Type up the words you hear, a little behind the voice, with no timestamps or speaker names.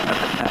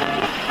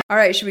All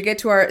right, should we get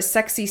to our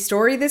sexy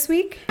story this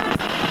week?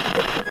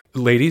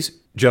 Ladies,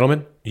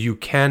 gentlemen, you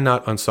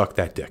cannot unsuck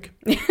that dick.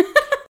 It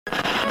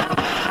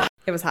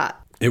was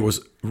hot. It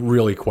was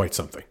really quite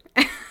something.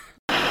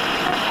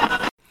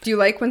 Do you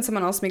like when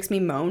someone else makes me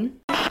moan?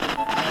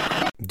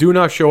 Do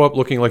not show up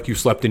looking like you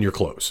slept in your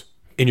clothes,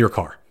 in your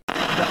car.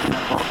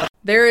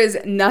 There is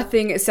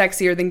nothing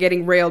sexier than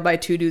getting railed by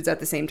two dudes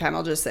at the same time.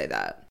 I'll just say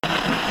that.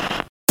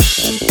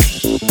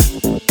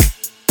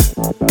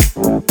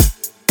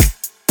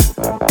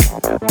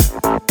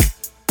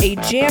 A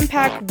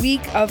jam-packed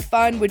week of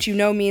fun, which you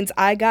know means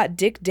I got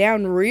dick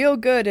down real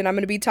good, and I'm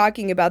going to be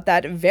talking about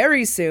that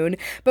very soon.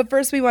 But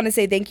first, we want to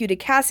say thank you to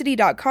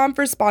Kasidie.com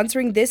for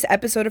sponsoring this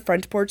episode of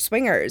Front Porch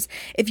Swingers.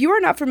 If you are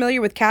not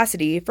familiar with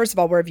Kasidie, first of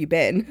all, where have you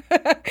been?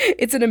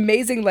 It's an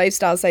amazing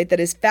lifestyle site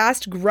that is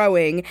fast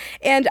growing,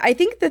 and I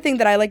think the thing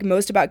that I like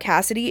most about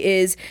Kasidie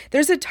is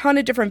there's a ton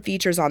of different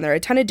features on there,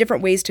 a ton of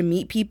different ways to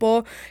meet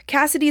people.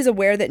 Kasidie is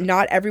aware that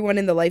not everyone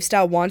in the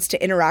lifestyle wants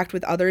to interact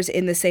with others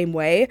in the same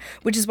way,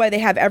 which is why they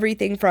have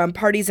everything from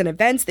parties and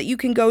events that you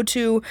can go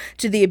to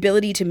the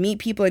ability to meet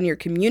people in your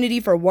community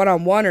for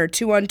one-on-one or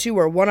two-on-two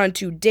or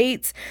one-on-two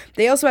dates.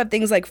 They also have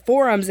things like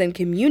forums and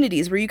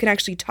communities where you can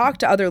actually talk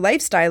to other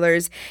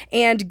lifestylers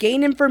and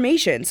gain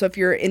information. So if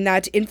you're in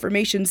that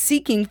information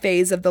seeking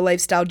phase of the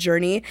lifestyle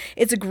journey,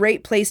 it's a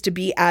great place to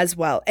be as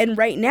well. And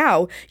right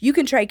now, you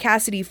can try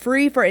Kasidie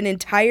free for an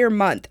entire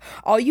month.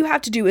 All you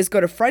have to do is go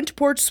to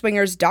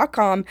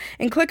frontporchswingers.com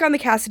and click on the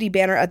Kasidie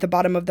banner at the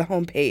bottom of the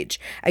homepage.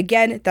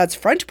 Again, that's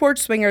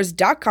frontporchswingers.com.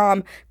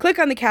 Click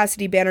on the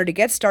Kasidie banner to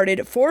get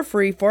started for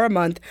free for a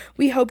month.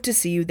 We hope to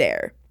see you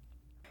there.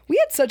 We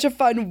had such a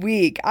fun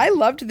week. I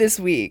loved this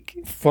week.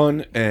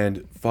 Fun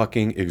and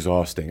fucking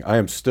exhausting. I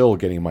am still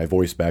getting my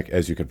voice back,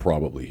 as you could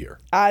probably hear.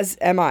 As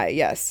am I,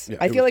 yes. Yeah,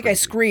 I feel like crazy.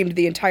 I screamed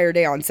the entire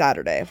day on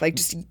Saturday, like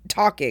just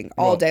talking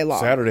all day long.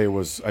 Saturday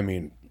was,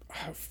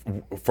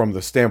 from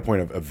the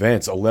standpoint of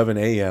events, 11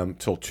 a.m.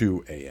 till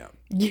 2 a.m.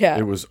 Yeah.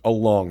 It was a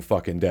long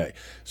fucking day.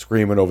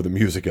 Screaming over the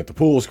music at the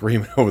pool,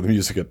 screaming over the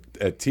music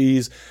at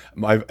Tees.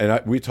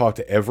 We talked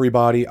to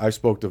everybody. I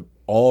spoke to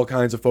all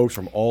kinds of folks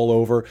from all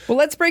over. Well,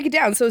 let's break it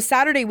down. So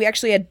Saturday, we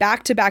actually had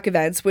back-to-back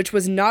events, which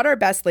was not our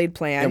best laid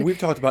plan. And we've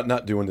talked about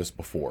not doing this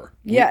before.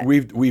 Yeah.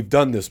 We've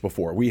done this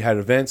before. We had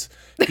events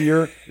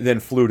here, then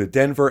flew to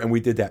Denver, and we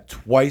did that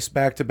twice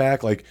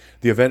back-to-back. Like,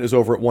 the event is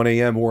over at 1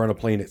 a.m., we're on a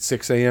plane at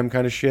 6 a.m.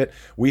 kind of shit.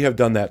 We have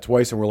done that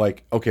twice, and we're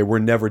like, okay, we're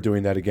never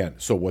doing that again.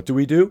 So what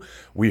do?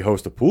 We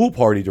host a pool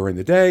party during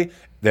the day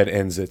that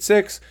ends at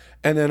 6,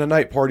 and then a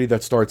night party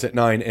that starts at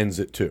 9, ends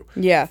at 2.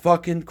 Yeah.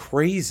 Fucking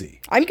crazy.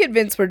 I'm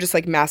convinced we're just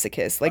like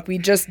masochists. Like we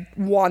just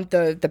want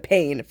the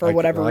pain for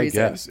whatever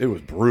reason. I guess. It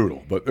was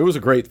brutal, but it was a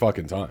great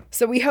fucking time.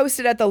 So we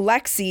hosted at the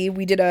Lexi.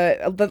 We did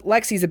the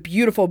Lexi's a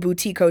beautiful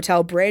boutique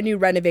hotel, brand new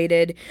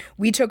renovated.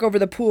 We took over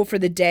the pool for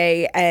the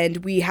day and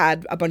we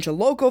had a bunch of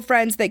local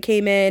friends that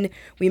came in.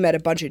 We met a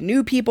bunch of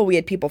new people. We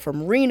had people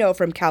from Reno,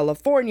 from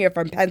California,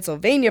 from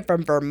Pennsylvania,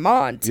 from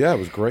Vermont. Yeah, it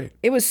was great.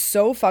 It was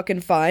so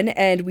fucking fun.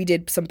 And we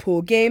did some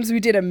pool games. We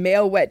did a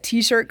male wet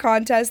t-shirt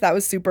contest. That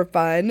was super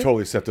fun.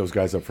 Totally set those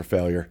guys up for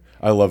failure.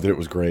 I loved it. It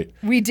was great.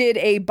 We did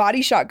a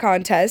body shot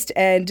contest,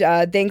 and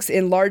thanks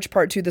in large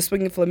part to the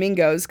Swinging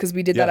Flamingos, because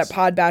we did that at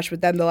Pod Bash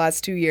with them the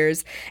last 2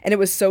 years, and it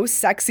was so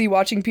sexy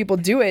watching people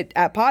do it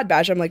at Pod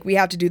Bash. I'm like, we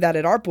have to do that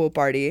at our pool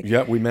party.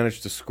 Yeah, we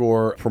managed to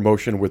score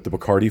promotion with the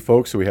Bacardi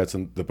folks, so we had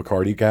the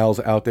Bacardi gals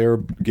out there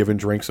giving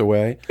drinks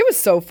away. It was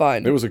so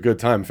fun. It was a good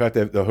time. In fact,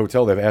 the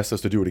hotel, they've asked us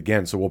to do it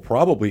again, so we'll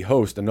probably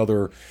host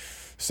another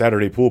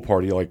Saturday pool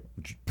party like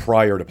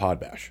prior to Pod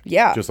Bash.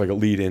 Yeah. Just like a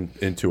lead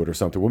into it or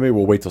something. Well, maybe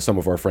we'll wait till some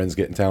of our friends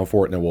get in town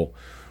for it and then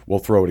we'll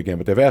throw it again.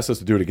 But they've asked us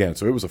to do it again,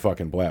 so it was a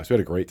fucking blast. We had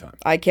a great time.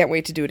 I can't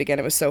wait to do it again.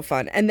 It was so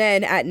fun. And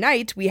then at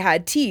night, we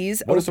had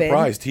Tees What open. a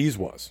surprise Tees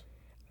was.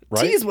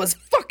 Right? Tees was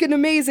fucking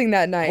amazing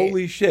that night.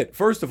 Holy shit.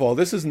 First of all,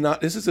 this is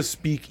a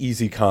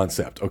speakeasy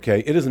concept, okay?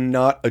 It is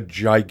not a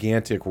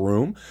gigantic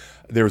room.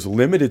 There's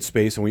limited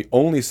space, and we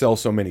only sell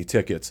so many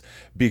tickets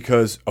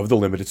because of the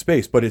limited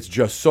space. But it's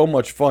just so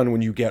much fun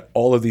when you get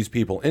all of these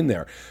people in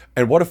there.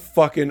 And what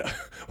an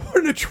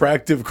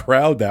attractive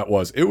crowd that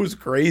was. It was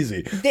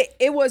crazy.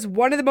 It was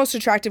one of the most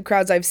attractive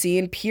crowds I've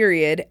seen,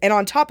 period. And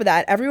on top of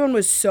that, everyone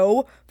was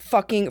so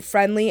fucking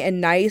friendly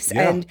and nice.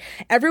 Yeah. And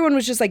everyone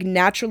was just like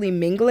naturally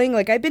mingling.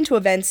 Like I've been to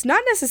events,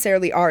 not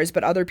necessarily ours,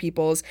 but other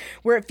people's,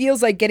 where it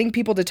feels like getting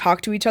people to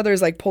talk to each other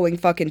is like pulling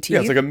fucking teeth. Yeah,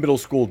 it's like a middle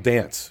school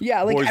dance.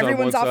 Yeah, like Boys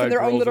everyone's on off one in their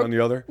side, own girls little. on the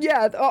other.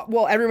 Yeah,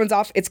 well, everyone's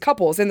off. It's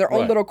couples in their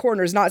own Right. little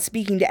corners, not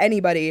speaking to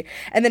anybody.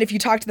 And then if you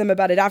talk to them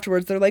about it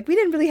afterwards, they're like, "We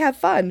didn't really have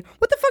fun.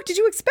 What the fuck did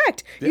you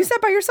expect? You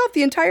sat by yourself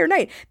the entire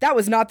night." That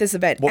was not this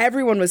event.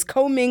 Everyone was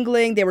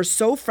commingling. They were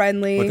so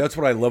friendly. But that's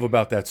what I love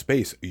about that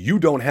space. You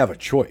don't have a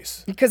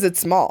choice. Because it's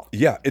small.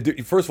 Yeah.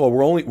 First of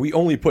all, we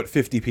only put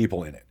 50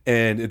 people in it,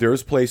 and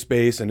there's play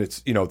space, and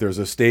it's there's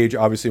a stage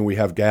obviously, and we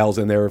have gals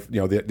in there,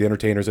 the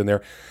entertainers in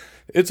there.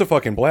 It's a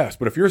fucking blast.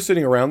 But if you're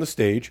sitting around the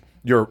stage,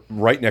 you're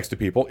right next to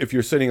people. If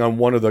you're sitting on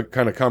one of the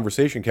kind of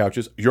conversation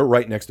couches, you're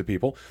right next to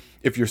people.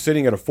 If you're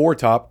sitting at a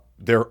four-top,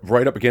 they're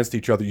right up against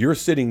each other. You're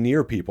sitting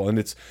near people, and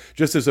it's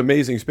just this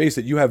amazing space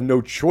that you have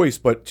no choice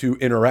but to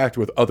interact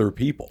with other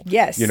people.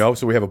 Yes. You know,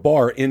 so we have a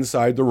bar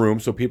inside the room,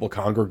 so people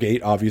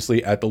congregate,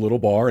 obviously, at the little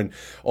bar, and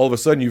all of a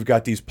sudden you've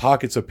got these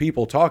pockets of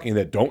people talking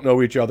that don't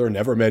know each other,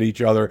 never met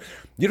each other.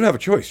 You don't have a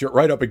choice. You're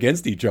right up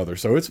against each other,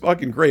 so it's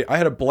fucking great. I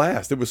had a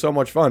blast. It was so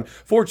much fun.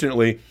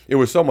 Fortunately, it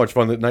was so much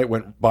fun that night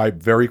went by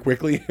very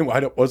quickly.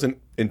 I wasn't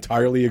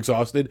entirely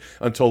exhausted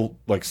until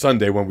like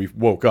Sunday when we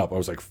woke up. I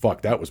was like,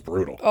 fuck, that was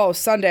brutal. Oh,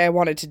 Sunday I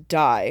wanted to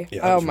die.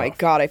 Yeah, oh my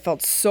God, I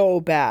felt so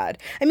bad.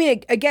 I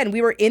mean, again,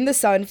 we were in the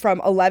sun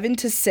from 11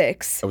 to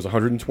 6. I was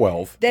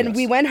 112. Then yes.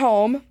 we went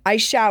home. I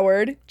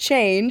showered,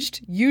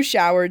 changed. You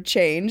showered,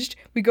 changed.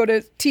 We go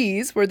to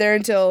Tees. We're there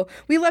until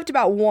we left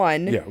about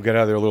 1. Yeah, we got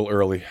out of there a little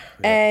early.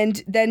 Yeah.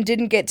 And then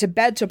didn't get to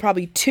bed till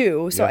probably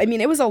 2. So, Yeah. I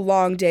mean, it was a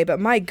long day, but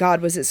my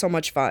God, was it so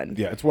much fun.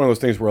 Yeah, it's one of those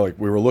things where like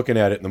we were looking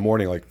at it in the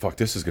morning like, fuck,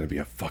 this is going to be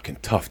a fucking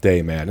tough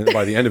day, man. And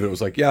by the end of it, it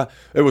was like, yeah,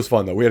 it was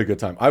fun though. We had a good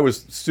time. I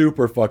was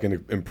super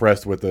fucking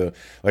impressed with the,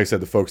 like I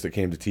said, the folks that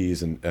came to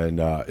Tees, and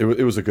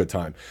it was a good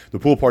time. The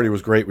pool party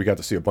was great. We got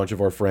to see a bunch of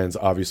our friends,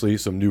 obviously,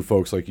 some new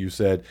folks, like you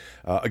said.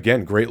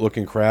 Again, great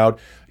looking crowd.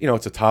 You know,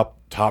 it's a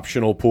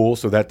top-optional pool,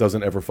 so that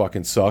doesn't ever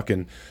fucking suck.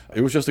 And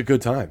it was just a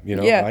good time. You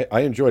know, Yeah. I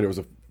enjoyed it. It was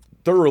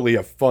thoroughly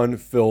a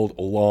fun-filled,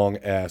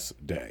 long-ass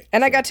day.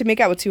 And I got to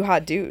make out with 2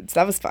 hot dudes.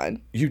 That was fun.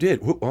 You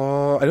did.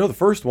 I know the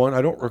first one.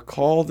 I don't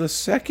recall the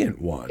second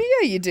one.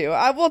 Yeah, you do.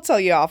 I will tell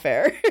you off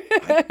air.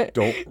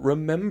 Don't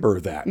remember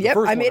that. The Yep,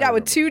 first I one made out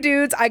with remember. 2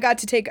 dudes. I got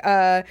to take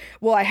I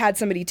had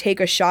somebody take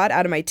a shot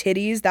out of my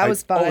titties. That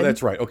was fun. Oh,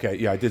 that's right. Okay,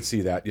 yeah, I did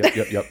see that.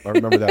 Yep. I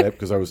remember that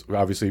because I was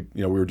obviously,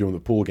 you know, we were doing the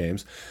pool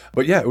games.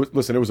 But yeah, it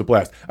was a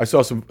blast. I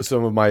saw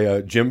some of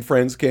my gym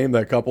friends came.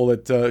 That couple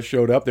that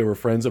showed up, they were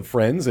friends of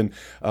friends, and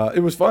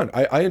it was fun.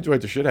 I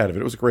enjoyed the shit out of it.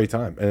 It was a great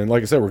time, and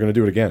like I said, we're going to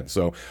do it again.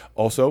 So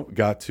also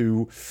got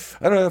to,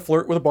 I don't know,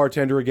 flirt with a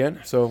bartender again.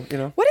 So you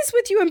know, What is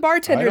with you and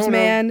bartenders,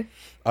 man?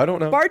 I don't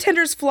know.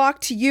 Bartenders flock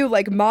to you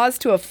like moths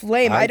to a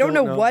flame. I don't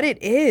know what it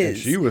is. And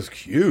she was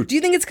cute. Do you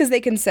think it's because they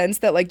can sense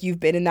that like you've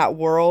been in that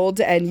world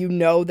and you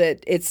know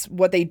that it's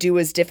what they do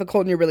is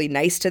difficult and you're really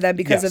nice to them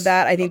because Yes. of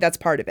that? I think that's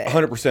part of it.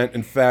 100%.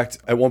 In fact,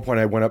 at one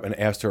point I went up and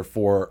asked her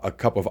for a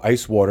cup of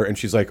ice water, and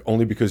she's like,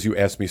 only because you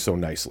asked me so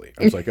nicely.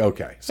 I was like,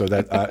 okay, so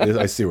that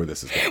I see where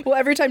this is going. Well,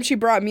 every time she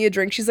brought me a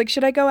drink, she's like,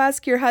 should I go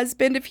ask your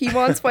husband if he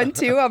wants one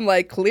too? I'm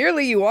like,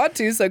 clearly you want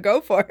to, so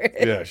go for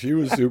it. Yeah, she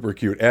was super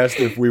cute. Asked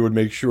if we would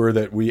make sure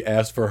that we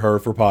asked for her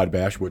for Pod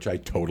Bash, which I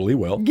totally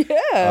will.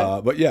 Yeah.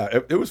 But yeah,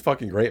 it was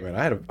fucking great, man.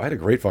 I had a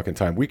great fucking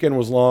time. Weekend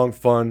was long,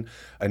 fun.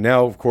 And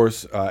now, of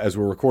course, as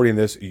we're recording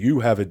this,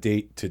 you have a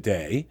date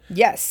today.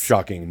 Yes.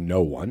 Shocking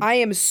no one. I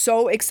am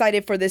so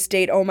excited for this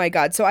date. Oh my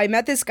God. So I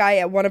met this guy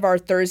at one of our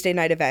Thursday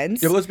night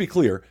events. Yeah, but let's be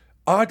clear.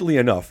 Oddly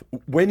enough,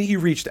 when he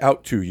reached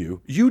out to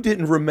you, you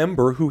didn't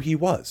remember who he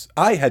was.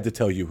 I had to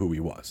tell you who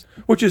he was,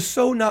 which is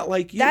so not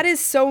like you. That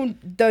is so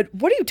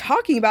what are you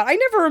talking about? I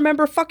never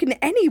remember fucking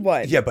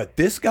anyone. Yeah, but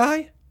this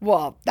guy?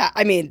 Well,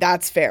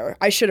 that's fair.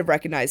 I should have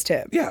recognized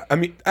him. Yeah, I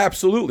mean,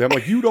 absolutely. I'm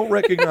like, you don't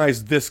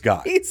recognize this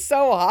guy. He's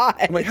so hot.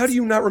 I'm like, how do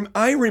you not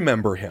I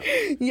remember him.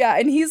 Yeah,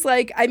 and he's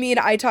like, I mean,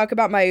 I talk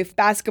about my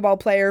basketball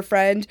player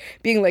friend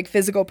being like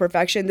physical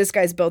perfection. This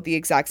guy's built the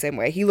exact same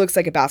way. He looks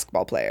like a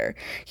basketball player.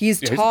 He's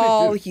he's a big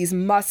tall, dude. he's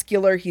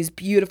muscular, he's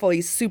beautiful,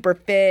 he's super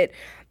fit.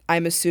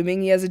 I'm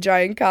assuming he has a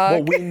giant cock.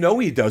 Well, we know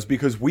he does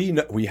because we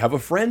have a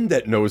friend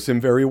that knows him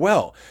very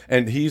well,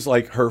 and he's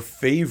like her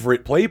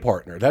favorite play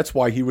partner. That's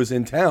why he was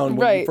in town when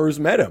we Right. first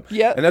met him.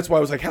 Yep. And that's why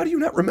I was like, how do you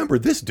not remember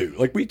this dude?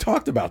 Like, we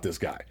talked about this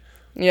guy.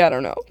 Yeah, I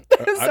don't know.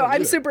 So don't I'm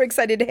either. super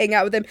excited to hang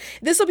out with him.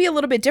 This will be a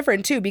little bit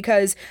different too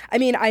because, I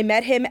mean, I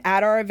met him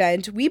at our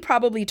event. We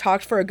probably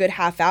talked for a good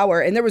half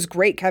hour and there was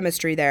great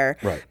chemistry there.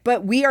 Right.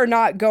 But we are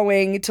not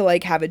going to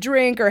like have a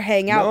drink or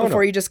hang out No,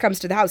 before no. he just comes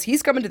to the house.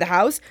 He's coming to the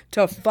house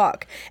to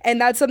fuck.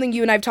 And that's something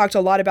you and I've talked a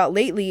lot about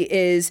lately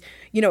is,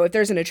 you know, if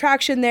there's an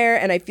attraction there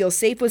and I feel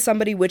safe with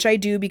somebody, which I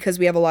do because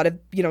we have a lot of,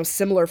 you know,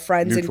 similar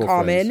friends Mutual in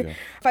common. friends,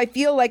 yeah. If I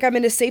feel like I'm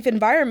in a safe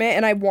environment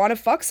and I want to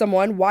fuck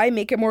someone, why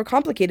make it more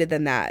complicated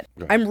than that?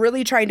 I'm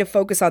really trying to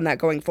focus on that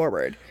going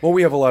forward. Well,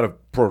 we have a lot of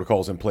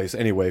protocols in place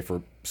anyway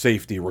for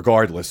safety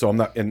regardless, so I'm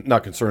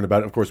not concerned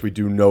about it. Of course, we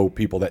do know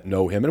people that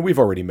know him, and we've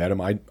already met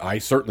him. I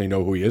certainly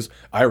know who he is.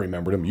 I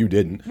remembered him. You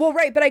didn't. Well,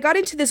 right, but I got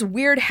into this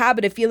weird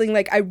habit of feeling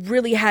like I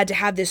really had to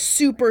have this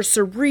super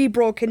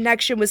cerebral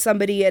connection with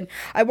somebody, and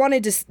I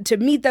wanted to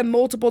meet them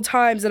multiple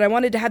times, and I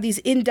wanted to have these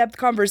in-depth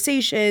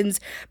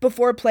conversations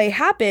before play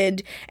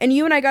happened, and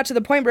you and I got to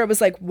the point where it was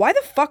like, why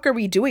the fuck are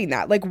we doing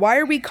that? Like, why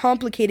are we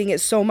complicating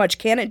it so much?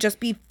 Can't it just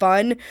be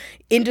fun,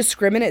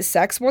 indiscriminate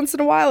sex once in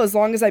a while as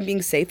long as I'm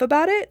being safe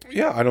about it?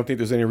 Yeah, I don't think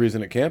there's any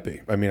reason it can't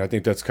be. I mean, I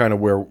think that's kind of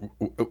where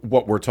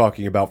what we're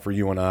talking about for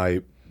you and I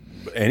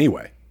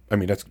anyway. I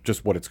mean, that's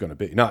just what it's going to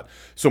be. Not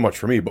so much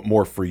for me, but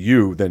more for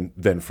you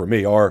than for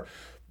me. Our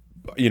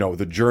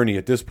the journey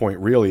at this point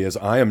really is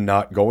I am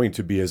not going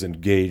to be as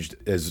engaged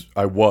as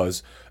I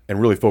was and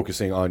really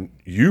focusing on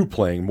you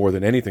playing more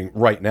than anything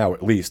right now,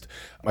 at least.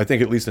 I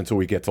think at least until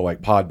we get to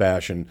like Pod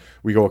Bash and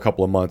we go a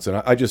couple of months. And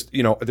I just,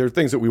 there are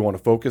things that we want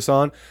to focus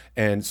on.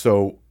 And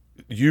so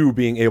you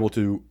being able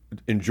to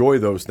enjoy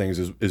those things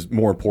is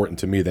more important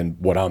to me than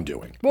what I'm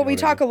doing. Well, we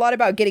talk a lot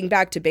about getting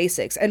back to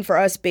basics, and for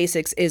us,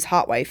 basics is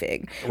hot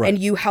wifing, and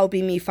you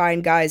helping me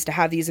find guys to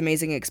have these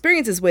amazing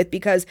experiences with,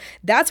 because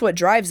that's what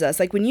drives us.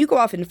 Like when you go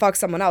off and fuck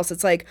someone else,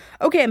 it's like,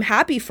 okay, I'm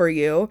happy for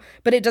you,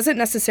 but it doesn't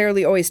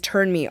necessarily always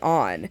turn me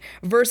on.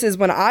 Versus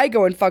when I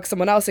go and fuck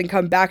someone else and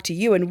come back to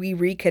you and we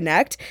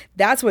reconnect,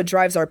 that's what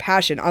drives our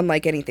passion,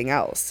 unlike anything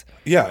else.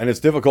 Yeah, and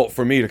it's difficult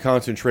for me to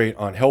concentrate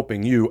on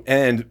helping you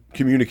and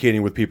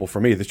communicating with people.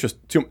 For me, there's just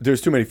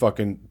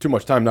too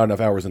much time, not enough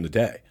hours in the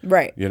day.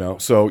 Right.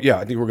 So yeah,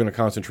 I think we're going to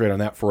concentrate on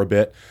that for a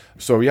bit.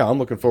 So yeah, I'm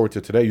looking forward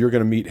to today. You're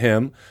going to meet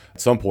him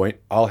at some point.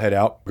 I'll head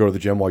out, go to the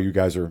gym while you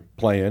guys are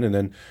playing, and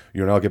then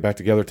you and I'll get back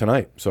together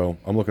tonight. So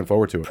I'm looking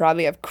forward to it.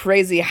 Probably have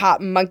crazy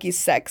hot monkey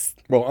sex.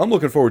 Well, I'm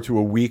looking forward to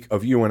a week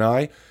of you and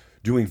I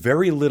doing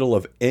very little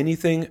of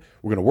anything.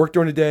 We're going to work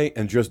during the day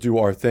and just do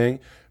our thing.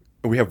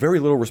 We have very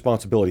little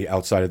responsibility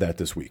outside of that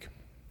this week.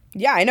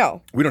 Yeah, I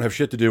know. We don't have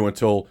shit to do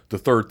until the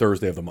third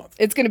Thursday of the month.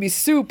 It's going to be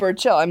super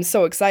chill. I'm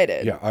so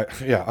excited.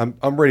 Yeah,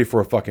 I'm ready for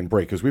a fucking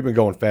break because we've been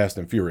going fast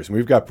and furious. And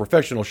we've got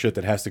professional shit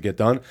that has to get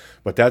done,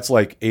 but that's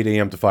like 8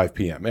 a.m. to 5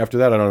 p.m. After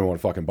that, I don't even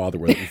want to fucking bother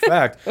with it. In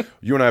fact,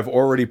 you and I have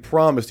already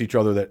promised each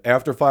other that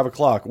after 5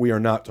 o'clock, we are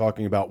not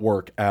talking about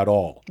work at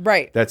all.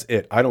 Right. That's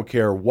it. I don't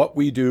care what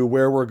we do,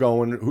 where we're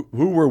going,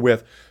 who we're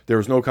with. There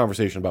is no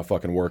conversation about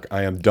fucking work.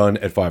 I am done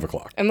at 5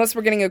 o'clock. Unless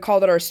we're getting a call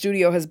that our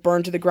studio has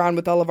burned to the ground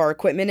with all of our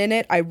equipment in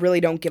it, I really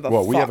don't give a fuck.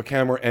 Well, we have a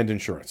camera and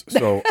insurance,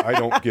 so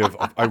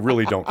I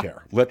really don't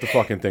care. Let the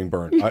fucking thing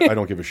burn. I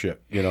don't give a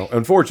shit,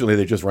 Unfortunately,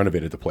 they just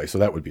renovated the place, so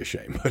that would be a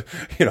shame. But,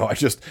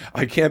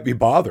 I can't be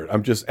bothered.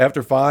 I'm just,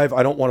 after 5,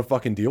 I don't want to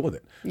fucking deal with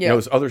it. Yeah.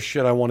 There's other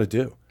shit I want to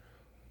do.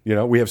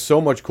 We have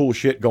so much cool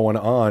shit going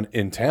on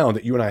in town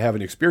that you and I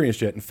haven't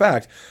experienced yet. In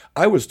fact,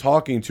 I was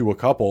talking to a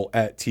couple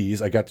at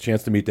Tees. I got the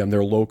chance to meet them.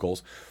 They're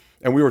locals.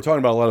 And we were talking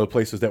about a lot of the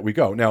places that we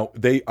go. Now,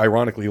 they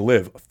ironically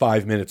live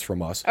 5 minutes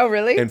from us. Oh,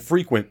 really? And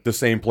frequent the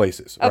same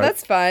places. Oh, right?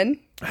 That's fun.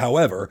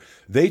 However,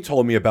 they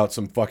told me about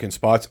some fucking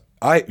spots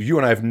you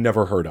and I have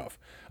never heard of.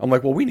 I'm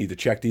like, well, we need to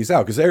check these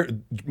out because they're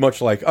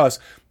much like us.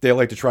 They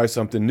like to try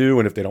something new,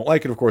 and if they don't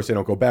like it, of course, they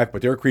don't go back.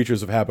 But they're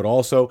creatures of habit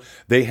also.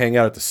 They hang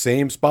out at the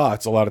same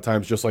spots a lot of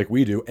times, just like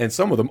we do, and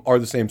some of them are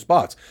the same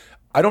spots.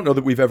 I don't know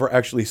that we've ever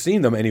actually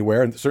seen them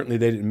anywhere, and certainly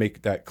they didn't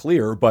make that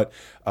clear, but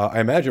I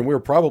imagine we're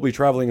probably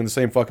traveling in the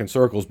same fucking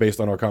circles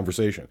based on our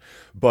conversation.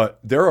 But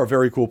there are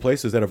very cool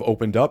places that have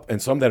opened up, and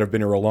some that have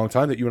been here a long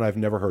time that you and I have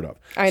never heard of.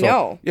 I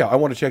know. Yeah, I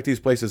want to check these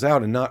places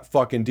out and not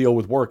fucking deal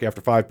with work after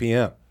 5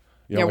 p.m.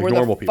 Like we're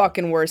the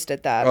fucking worst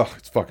at that. Oh,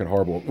 it's fucking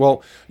horrible.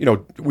 Well,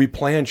 we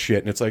plan shit,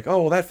 and it's like,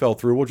 oh, well, that fell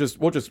through. We'll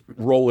just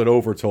roll it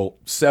over till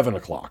 7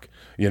 o'clock.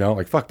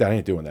 Like, fuck that. I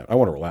ain't doing that. I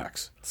want to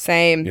relax.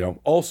 Same.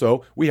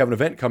 Also, we have an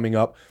event coming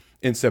up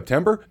in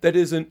September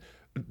that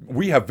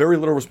we have very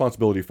little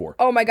responsibility for.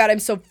 Oh my God, I'm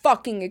so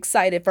fucking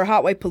excited for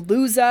Hot Wife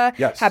Palooza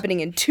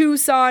happening in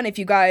Tucson. If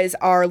you guys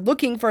are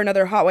looking for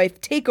another Hot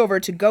Wife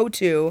takeover to go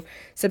to,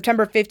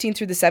 September 15th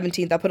through the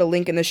 17th, I'll put a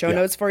link in the show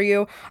notes for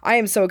you. I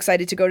am so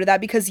excited to go to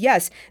that because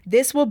yes,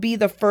 this will be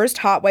the first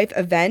Hot Wife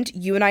event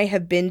you and I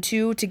have been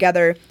to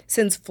together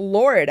since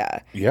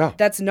Florida. Yeah.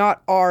 That's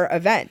not our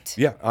event.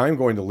 Yeah, I'm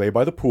going to lay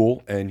by the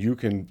pool and you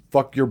can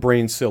fuck your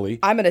brain silly.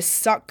 I'm going to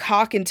suck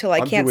cock until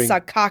I can't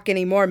suck cock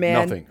anymore,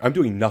 man. Nothing. I'm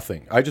doing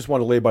nothing. I just want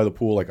to lay by the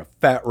pool like a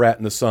fat rat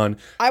in the sun.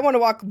 I want to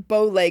walk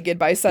bow-legged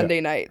by Sunday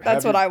night.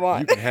 That's what I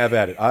want. You can have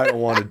at it. I don't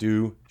want to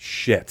do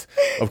shit.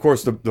 Of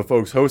course, the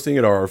folks hosting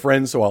it are our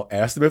friends, so I'll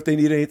ask them if they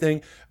need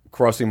anything,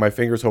 crossing my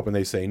fingers, hoping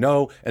they say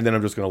no, and then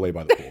I'm just going to lay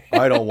by the pool.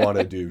 I don't want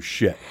to do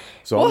shit.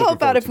 So we'll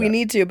help out if we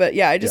need to, but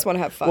yeah, I just want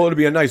to have fun. Well, it'll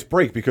be a nice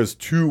break because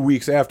 2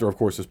 weeks after, of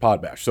course, is Pod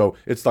Bash. So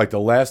it's like the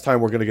last time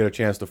we're going to get a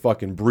chance to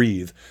fucking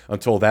breathe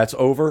until that's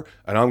over,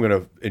 and I'm going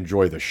to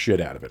enjoy the shit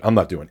out of it. I'm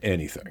not doing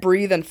anything.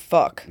 Breathe and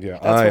fuck. Yeah,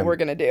 that's what we're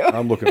going to do.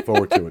 I'm looking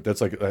forward to it.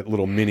 That's like that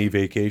little mini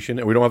vacation,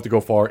 and we don't have to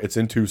go far. It's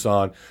in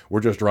Tucson.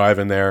 We're just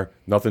driving there.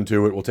 Nothing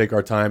to it. We'll take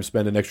our time,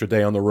 spend an extra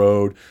day on the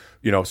road,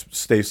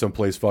 stay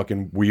someplace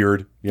fucking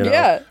weird,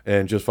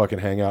 and just fucking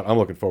hang out. I'm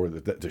looking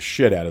forward to the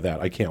shit out of that.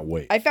 I can't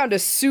wait. I found a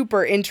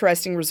super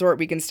interesting resort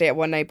we can stay at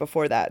one night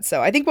before that.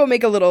 So I think we'll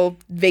make a little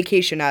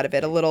vacation out of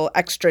it, a little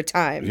extra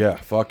time. Yeah,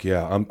 fuck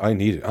yeah. I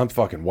need it. I'm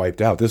fucking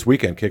wiped out. This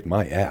weekend kicked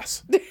my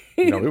ass.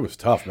 It was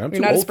tough, man.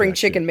 You're not a spring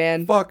chicken,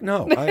 man. Fuck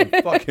no. I am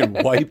fucking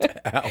wiped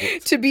out.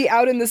 To be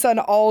out in the sun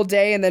all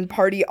day and then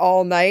party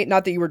all night.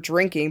 Not that you were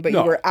drinking, but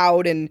you were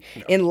out and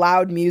in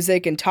loud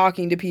music and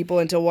talking to people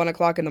until 1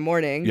 o'clock in the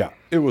morning. Yeah,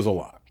 it was a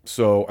lot.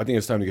 So I think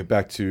it's time to get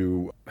back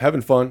to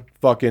having fun,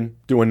 fucking,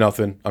 doing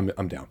nothing.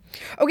 I'm down.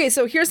 Okay,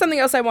 so here's something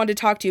else I wanted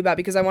to talk to you about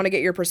because I want to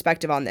get your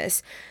perspective on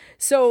this.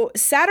 So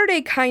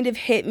Saturday kind of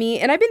hit me,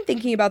 and I've been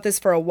thinking about this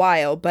for a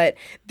while, but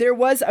there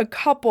was a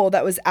couple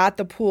that was at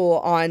the pool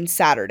on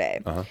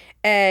Saturday.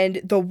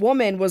 And the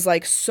woman was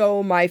like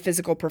so my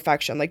physical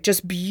perfection, like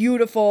just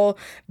beautiful,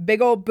 big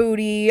old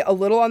booty, a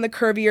little on the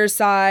curvier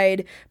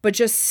side, but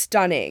just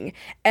stunning.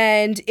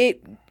 And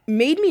it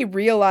made me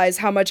realize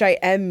how much I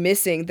am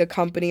missing the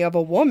company of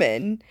a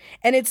woman.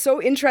 And it's so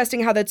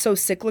interesting how that's so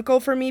cyclical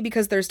for me,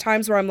 because there's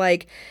times where I'm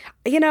like,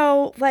 you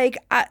know, like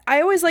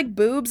I always like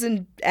boobs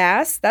and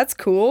ass. That's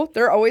cool.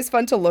 They're always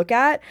fun to look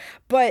at.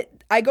 But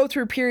I go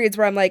through periods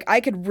where I'm like, I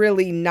could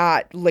really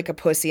not lick a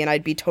pussy and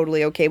I'd be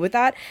totally okay with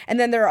that. And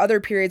then there are other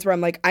periods where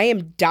I'm like, I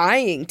am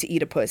dying to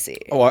eat a pussy.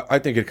 Oh, I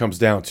think it comes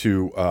down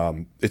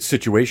to it's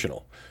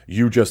situational.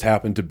 You just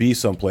happened to be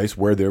someplace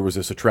where there was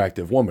this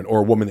attractive woman, or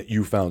a woman that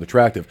you found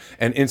attractive.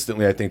 And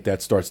instantly, I think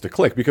that starts to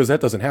click, because that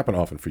doesn't happen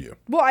often for you.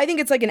 Well, I think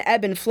it's like an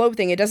ebb and flow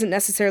thing. It doesn't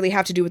necessarily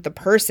have to do with the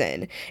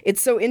person.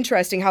 It's so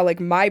interesting how like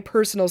my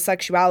personal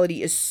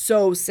sexuality is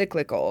so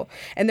cyclical.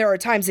 And there are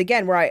times,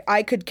 again, where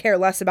I could care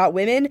less about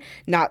women,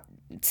 not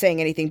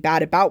saying anything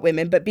bad about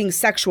women, but being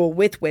sexual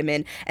with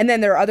women. And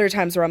then there are other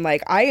times where I'm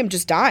like, I am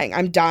just dying.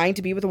 I'm dying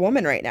to be with a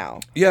woman right now.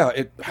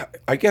 Yeah,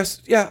 I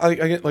guess, I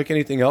get like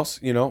anything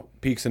else, you know,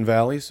 peaks and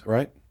valleys,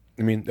 right?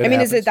 I mean,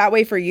 is it that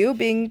way for you,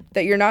 being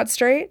that you're not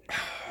straight?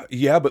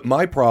 Yeah, but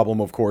my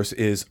problem, of course,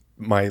 is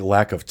my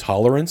lack of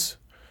tolerance.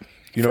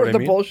 You know for what I the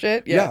mean?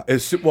 Bullshit? Yeah.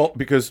 Well,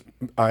 because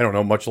I don't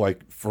know, much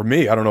like for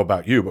me, I don't know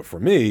about you, but for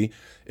me,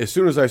 as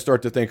soon as I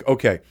start to think,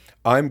 okay,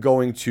 I'm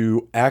going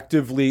to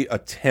actively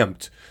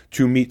attempt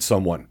to meet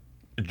someone,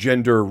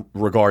 gender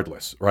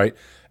regardless, right?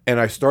 And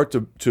I start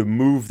to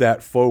move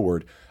that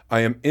forward,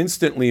 I am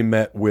instantly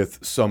met with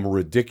some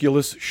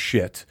ridiculous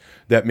shit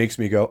that makes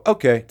me go,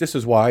 okay, this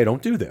is why I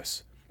don't do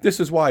this. This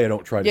is why I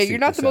don't try to Yeah, seek you're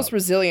not the this most out.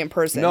 resilient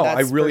person. No, that's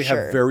I really for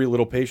sure. have very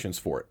little patience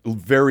for it.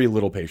 Very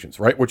little patience,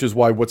 right? Which is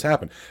why what's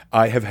happened.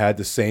 I have had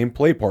the same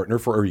play partner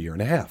for a year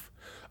and a half.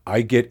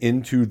 I get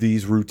into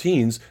these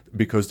routines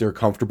because they're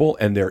comfortable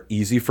and they're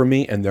easy for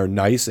me and they're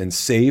nice and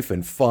safe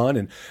and fun,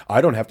 and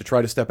I don't have to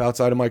try to step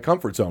outside of my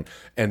comfort zone.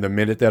 And the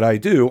minute that I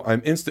do,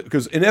 I'm instant,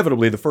 because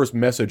inevitably the first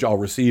message I'll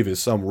receive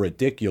is some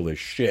ridiculous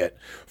shit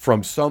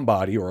from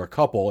somebody or a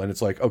couple, and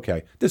it's like,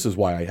 okay, this is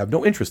why I have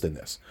no interest in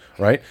this,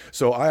 right?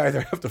 So I either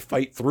have to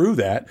fight through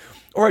that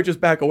or I just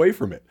back away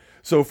from it.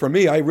 So for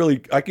me, I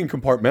can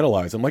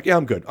compartmentalize. I'm like, yeah,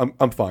 I'm good.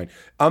 I'm fine.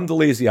 I'm the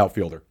lazy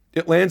outfielder.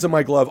 It lands in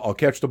my glove, I'll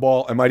catch the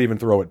ball, I might even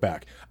throw it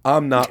back.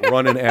 I'm not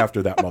running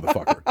after that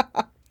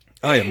motherfucker.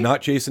 I am not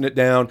chasing it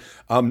down.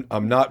 I'm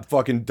not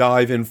fucking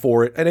diving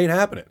for it. It ain't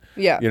happening.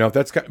 Yeah. You know,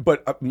 that's kind of,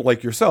 but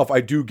like yourself, I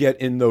do get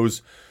in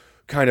those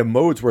kind of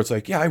modes where it's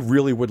like, yeah, I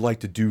really would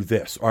like to do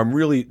this, or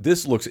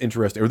this looks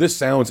interesting, or this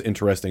sounds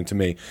interesting to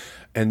me.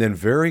 And then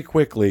very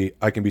quickly,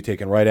 I can be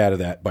taken right out of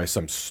that by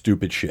some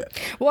stupid shit.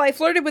 Well, I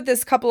flirted with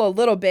this couple a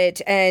little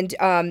bit, and,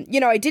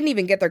 I didn't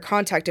even get their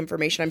contact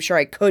information. I'm sure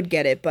I could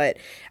get it, but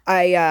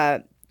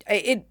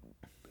it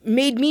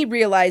made me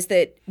realize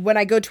that when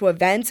I go to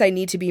events, I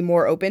need to be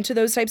more open to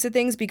those types of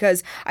things,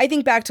 because I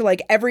think back to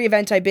like every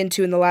event I've been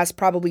to in the last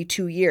probably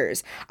 2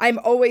 years, I'm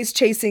always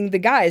chasing the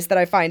guys that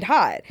I find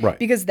hot, right?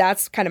 Because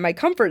that's kind of my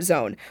comfort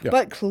zone. Yeah.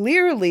 But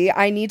clearly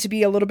I need to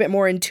be a little bit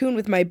more in tune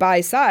with my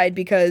bi side,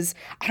 because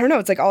I don't know,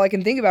 it's like all I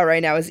can think about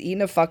right now is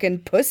eating a fucking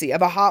pussy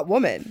of a hot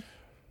woman.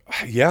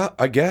 Yeah,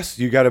 I guess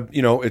you got to,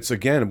 it's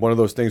again, one of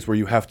those things where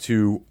you have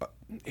to,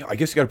 I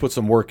guess you got to put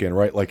some work in,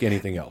 right? Like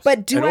anything else.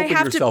 But do I open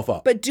have yourself to?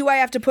 up. But do I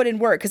have to put in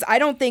work? Because I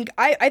don't think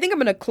I think I'm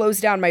going to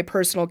close down my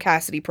personal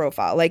Cassidy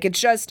profile. Like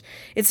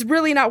it's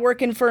really not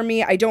working for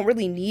me. I don't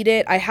really need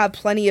it. I have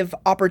plenty of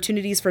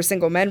opportunities for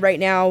single men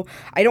right now.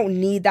 I don't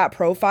need that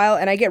profile,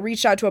 and I get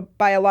reached out to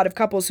by a lot of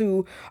couples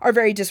who are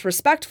very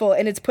disrespectful,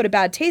 and it's put a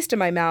bad taste in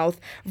my mouth.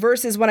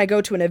 Versus when I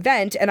go to an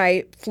event and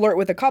I flirt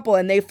with a couple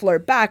and they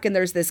flirt back, and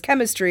there's this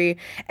chemistry,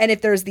 and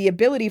if there's the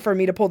ability for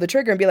me to pull the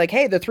trigger and be like,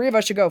 hey, the three of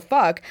us should go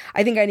fuck,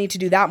 I think I need to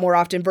do that more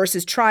often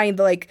versus trying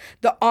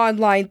the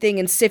online thing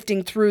and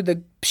sifting through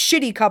the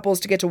shitty couples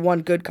to get to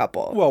one good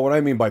couple. Well, what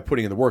I mean by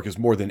putting in the work is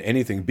more than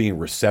anything being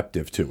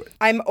receptive to it.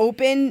 I'm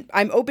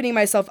opening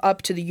myself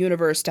up to the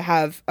universe to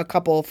have a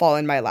couple fall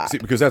in my lap. See,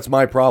 because that's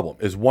my problem,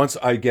 is once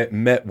I get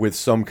met with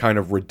some kind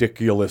of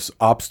ridiculous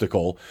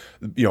obstacle,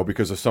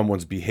 because of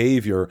someone's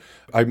behavior,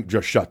 I'm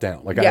just shut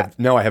down. Like Yeah.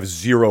 I have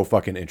zero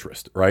fucking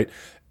interest, right?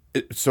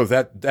 So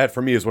that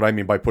for me is what I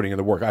mean by putting in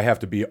the work. I have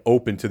to be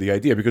open to the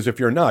idea, because if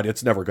you're not,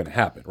 it's never going to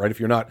happen, right? If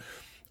you're not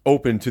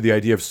open to the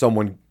idea of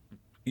someone,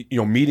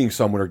 meeting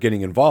someone or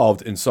getting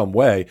involved in some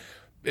way,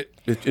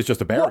 it's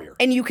just a barrier.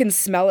 And you can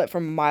smell it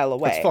from a mile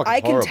away. It's fucking I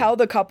can horrible. tell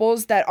the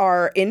couples that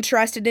are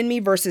interested in me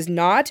versus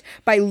not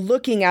by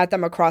looking at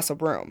them across a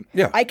room.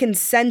 Yeah. I can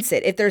sense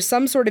it. If there's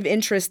some sort of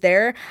interest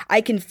there,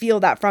 I can feel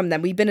that from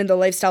them. We've been in the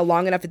lifestyle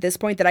long enough at this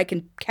point that I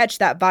can catch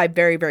that vibe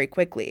very, very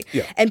quickly.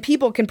 Yeah. And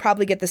people can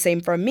probably get the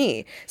same from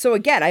me. So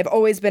again, I've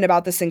always been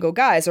about the single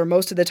guys, or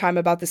most of the time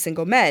about the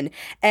single men.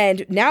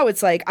 And now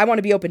it's like, I want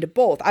to be open to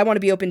both. I want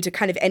to be open to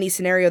kind of any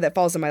scenario that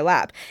falls in my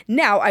lap.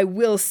 Now, I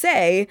will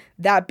say,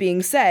 that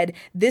being said,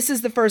 this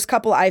is the first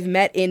couple I've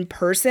met in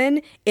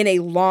person in a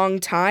long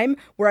time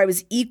where I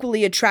was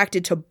equally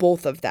attracted to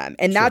both of them.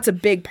 And that's a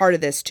big part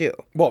of this too.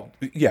 Well,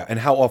 yeah, and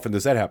how often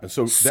does that happen?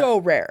 So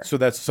rare. So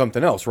that's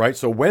something else, right?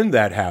 So when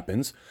that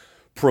happens,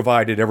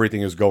 provided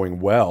everything is going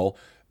well,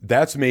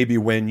 that's maybe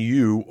when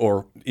you,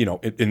 or, you know,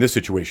 in this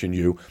situation,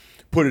 you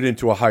put it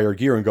into a higher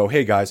gear and go,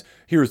 hey guys,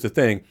 here's the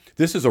thing.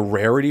 This is a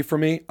rarity for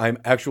me. I'm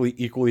actually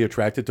equally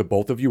attracted to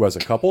both of you as a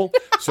couple.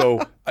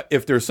 So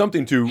if there's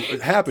something to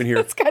happen here.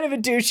 It's kind of a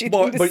douchey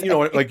Well, thing to but say. you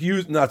know, like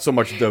use not so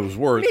much those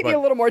words, Maybe but a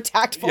little more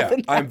tactful yeah,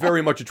 than that. I'm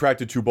very much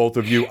attracted to both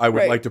of you. I would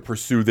Right. like to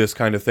pursue this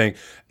kind of thing.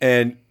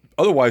 And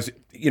otherwise,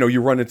 you know, you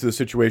run into the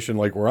situation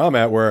like where I'm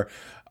at, where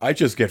I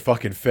just get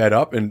fucking fed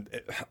up and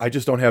I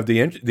just don't have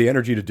the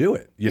energy to do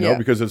it, you know, Yeah.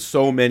 because there's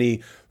so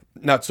many,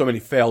 not so many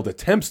failed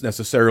attempts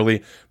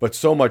necessarily, but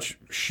so much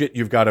shit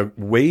you've got to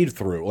wade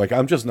through. Like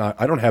I'm just not,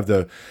 I don't have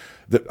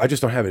I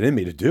just don't have it in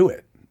me to do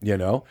it, you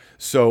know?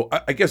 So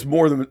I guess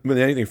more than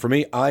anything for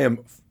me, I am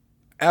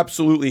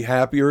absolutely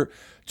happier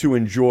to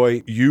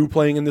enjoy you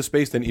playing in this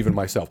space than even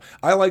myself.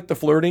 I like the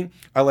flirting.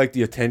 I like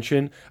the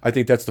attention. I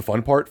think that's the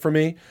fun part for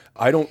me.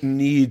 I don't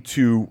need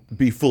to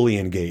be fully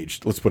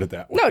engaged. Let's put it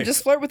that way. No,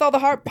 just flirt with all the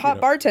hot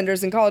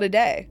bartenders and call it a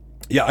day.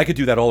 Yeah, I could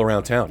do that all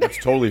around town. That's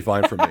totally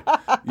fine for me.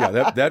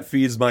 Yeah, that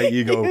feeds my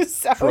ego You're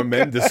so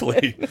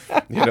tremendously.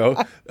 You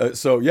know,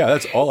 so yeah,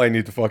 that's all I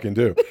need to fucking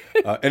do,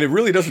 and it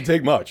really doesn't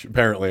take much.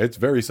 Apparently, it's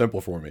very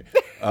simple for me.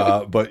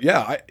 But yeah,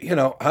 I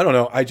don't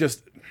know.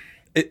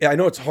 I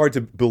know it's hard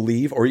to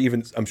believe, or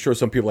even I'm sure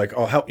some people are like,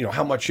 oh,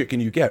 how much shit can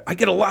you get? I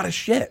get a lot of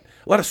shit,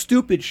 a lot of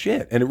stupid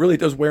shit, and it really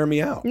does wear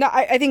me out. No,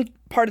 I think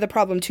part of the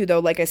problem too, though,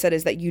 like I said,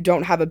 is that you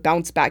don't have a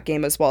bounce back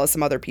game as well as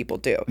some other people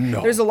do.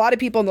 No. There's a lot of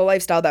people in the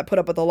lifestyle that put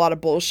up with a lot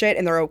of bullshit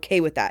and they're okay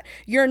with that.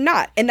 You're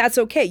not, and that's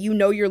okay. You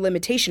know your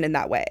limitation in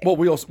that way. Well,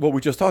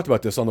 we just talked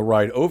about this on the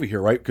ride over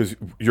here, right? Because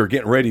we're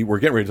getting ready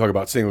to talk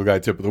about single guy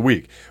tip of the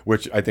week,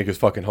 which I think is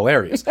fucking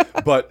hilarious.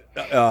 But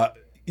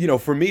you know,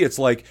 for me, it's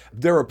like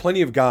there are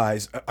plenty of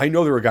guys. I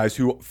know there are guys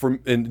who,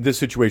 in this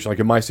situation, like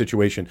in my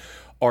situation,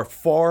 are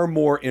far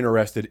more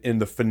interested in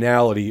the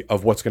finality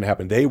of what's going to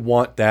happen. They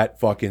want that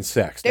fucking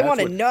sex. They want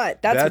a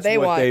nut. That's what they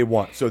want. They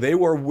want. So they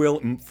were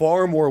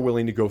far more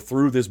willing to go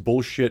through this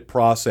bullshit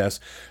process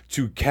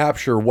to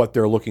capture what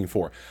they're looking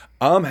for.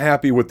 I'm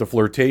happy with the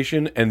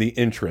flirtation and the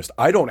interest.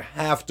 I don't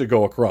have to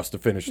go across the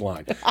finish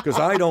line because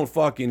I don't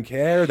fucking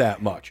care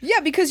that much.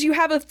 Yeah, because you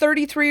have a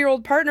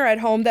 33-year-old partner at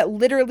home that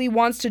literally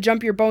wants to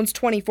jump your bones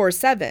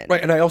 24/7.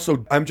 Right,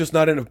 and I'm just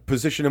not in a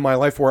position in my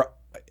life where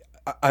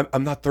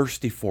I'm not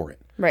thirsty for it.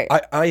 Right.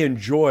 I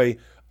enjoy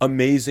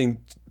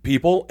amazing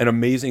people and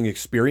amazing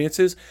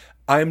experiences.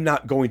 I'm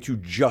not going to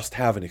just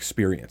have an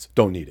experience.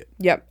 Don't need it.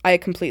 Yep, I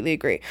completely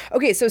agree.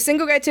 Okay, so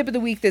single guy tip of the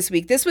week this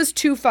week. This was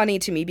too funny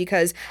to me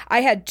because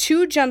I had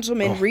two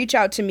gentlemen reach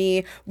out to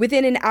me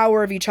within an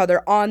hour of each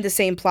other on the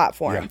same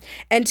platform. Yeah.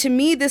 And to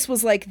me, this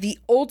was like the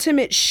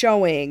ultimate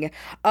showing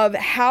of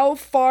how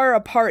far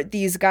apart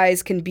these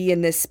guys can be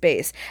in this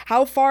space,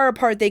 how far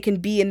apart they can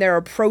be in their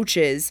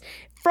approaches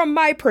from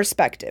my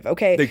perspective,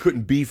 okay? They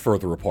couldn't be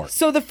further apart.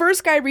 So the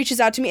first guy reaches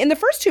out to me, and the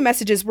first two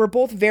messages were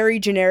both very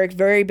generic,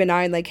 very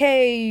benign, like,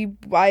 hey,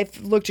 I've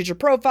looked at your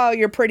profile,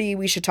 you're pretty,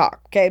 we should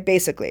talk, okay,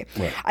 basically.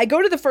 Right. I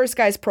go to the first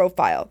guy's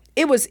profile.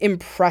 It was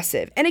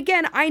impressive. And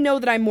again, I know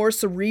that I'm more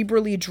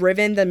cerebrally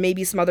driven than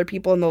maybe some other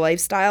people in the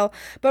lifestyle,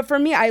 but for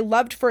me, I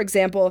loved, for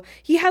example,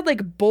 he had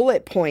like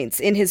bullet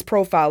points in his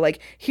profile, like,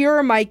 here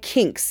are my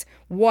kinks.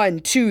 1,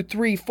 2,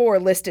 3, 4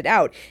 listed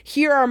out.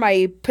 Here are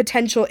my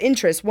potential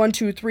interests. 1,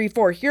 2, 3,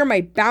 4. Here are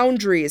my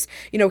boundaries.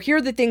 You know, here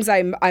are the things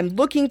I'm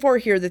looking for.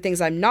 Here are the things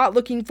I'm not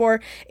looking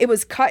for. It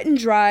was cut and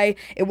dry.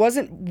 It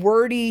wasn't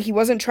wordy. He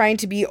wasn't trying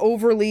to be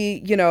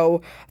overly,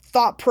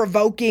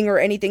 thought-provoking or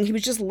anything. He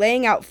was just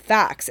laying out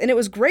facts. And it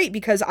was great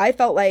because I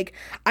felt like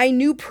I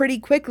knew pretty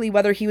quickly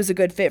whether he was a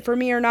good fit for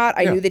me or not.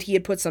 I knew that he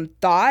had put some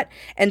thought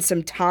and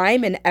some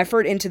time and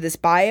effort into this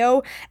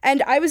bio.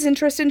 And I was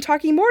interested in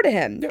talking more to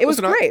him. It was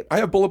great. I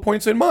have bullet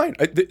points in mind.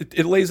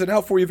 It lays it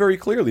out for you very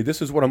clearly.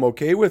 This is what I'm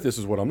okay with. This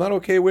is what I'm not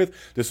okay with.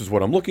 This is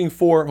what I'm looking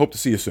for. Hope to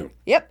see you soon.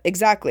 Yep,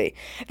 exactly.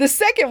 The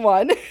second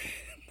one,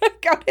 I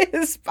got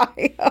his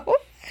bio.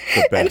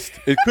 The best.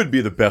 It could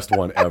be the best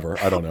one ever.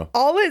 I don't know.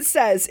 All it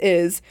says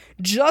is,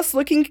 just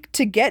looking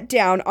to get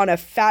down on a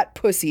fat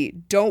pussy.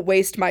 Don't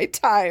waste my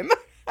time.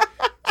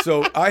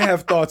 So I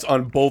have thoughts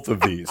on both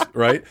of these,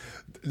 right?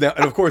 Now,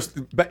 and of course,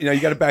 you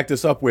got to back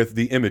this up with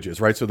the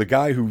images, right? So the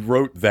guy who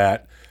wrote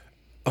that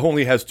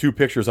only has 2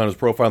 pictures on his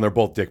profile, and they're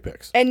both dick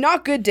pics. And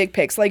not good dick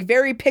pics, like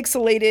very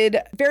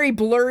pixelated, very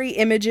blurry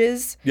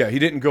images. Yeah, he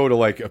didn't go to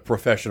like a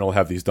professional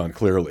have these done,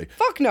 clearly.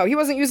 Fuck no, he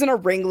wasn't using a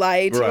ring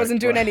light. He wasn't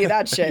doing any of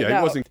that shit.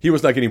 Yeah, he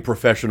was not getting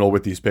professional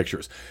with these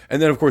pictures.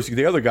 And then, of course,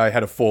 the other guy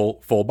had a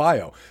full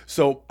bio.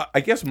 So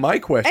I guess my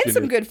question and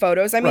some good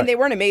photos. I mean, they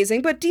weren't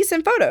amazing, but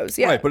decent photos.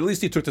 Yeah. Right, but at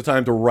least he took the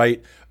time to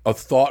write a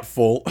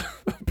thoughtful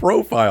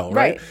profile,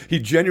 right? He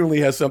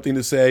genuinely has something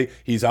to say.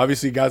 He's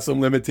obviously got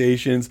some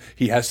limitations.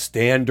 He has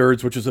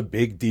standards, which is a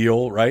big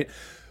deal, right?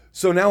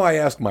 So now I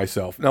ask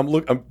myself, now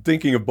I'm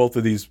thinking of both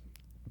of these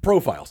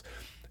profiles.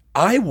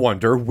 I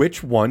wonder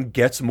which one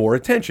gets more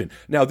attention.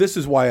 Now, this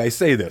is why I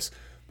say this.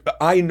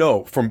 I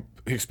know from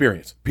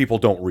experience, people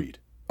don't read.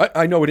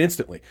 I know it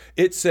instantly.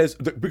 It says,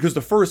 because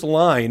the first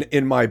line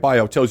in my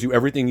bio tells you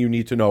everything you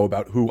need to know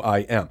about who I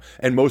am.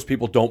 And most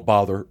people don't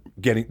bother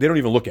they don't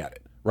even look at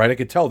it, right? I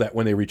could tell that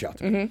when they reach out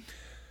to me.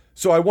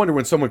 So I wonder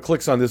when someone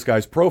clicks on this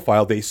guy's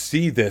profile, they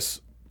see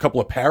this couple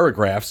of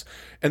paragraphs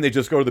and they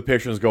just go to the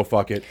picture and go,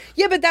 fuck it.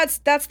 Yeah, but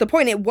that's the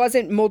point. It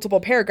wasn't multiple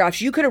paragraphs.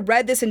 You could have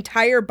read this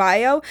entire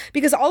bio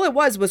because all it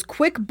was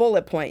quick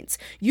bullet points.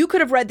 You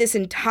could have read this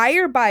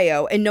entire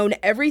bio and known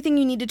everything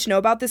you needed to know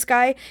about this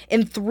guy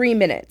in 3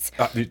 minutes.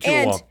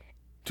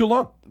 Too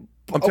long.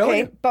 I'm telling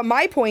you. But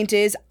my point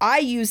is, I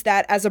use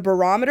that as a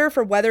barometer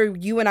for whether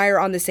you and I are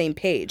on the same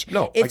page.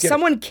 No, if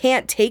someone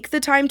can't take the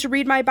time to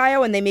read my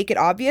bio and they make it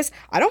obvious,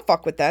 I don't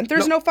fuck with them.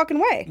 There's no fucking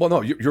way. Well,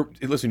 no, you're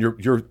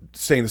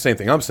saying the same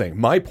thing I'm saying.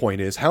 My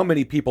point is, how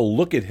many people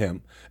look at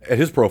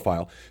his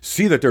profile,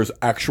 see that there's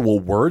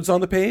actual words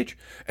on the page,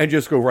 and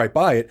just go right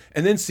by it,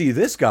 and then see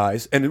this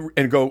guy's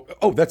and go,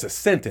 oh, that's a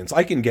sentence.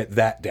 I can get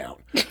that down,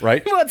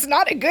 right? Well, it's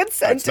not a good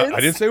sentence. I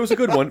didn't say it was a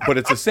good one, but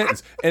it's a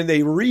sentence. And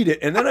they read it,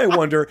 and then I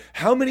wonder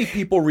how many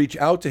people reach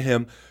out to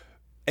him,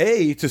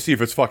 to see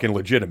if it's fucking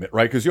legitimate,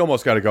 right? Because you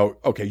almost got to go,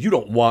 okay, you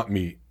don't want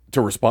me to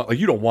respond. Like,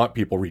 you don't want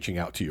people reaching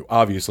out to you,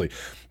 obviously.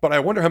 But I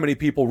wonder how many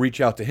people reach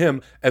out to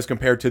him as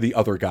compared to the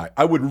other guy.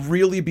 I would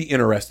really be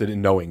interested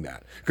in knowing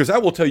that, because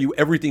that will tell you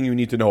everything you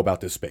need to know about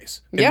this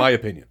space, in my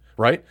opinion,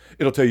 right?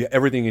 It'll tell you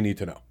everything you need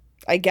to know.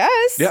 I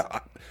guess.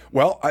 Yeah.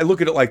 Well, I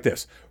look at it like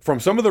this. From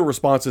some of the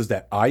responses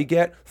that I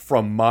get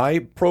from my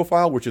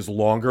profile, which is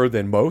longer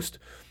than most,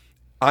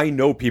 I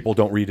know people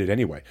don't read it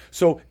anyway.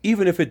 So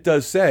even if it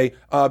does say,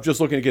 just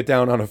looking to get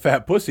down on a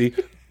fat pussy,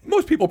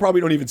 most people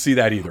probably don't even see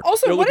that either.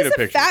 Also, what is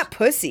a fat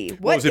pussy?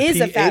 What is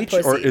a fat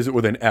pussy? Or is it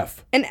with an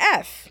F? An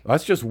F.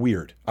 That's just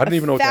weird. I don't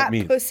even know what that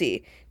means. Fat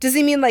pussy. Does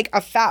he mean like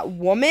a fat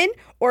woman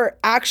or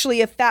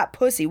actually a fat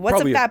pussy? What's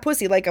probably a fat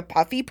pussy? Like a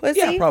puffy pussy?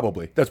 Yeah,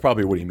 probably. That's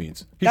probably what he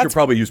means. He should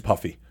probably use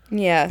puffy.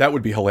 Yeah. That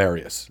would be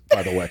hilarious,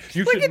 by the way.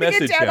 You should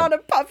message him. Get down on a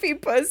puffy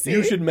pussy.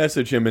 You should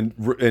message him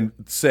and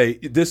say,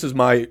 this is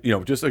my,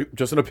 just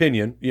an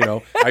opinion,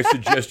 I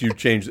suggest you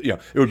change, it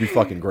would be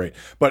fucking great.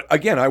 But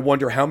again, I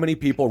wonder how many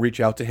people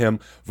reach out to him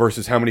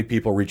versus how many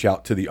people reach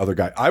out to the other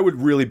guy. I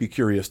would really be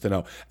curious to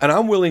know. And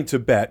I'm willing to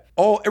bet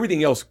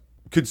everything else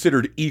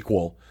considered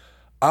equal,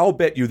 I'll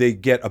bet you they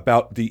get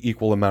about the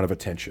equal amount of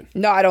attention.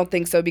 No, I don't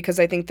think so, because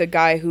I think the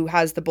guy who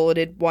has the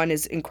bulleted one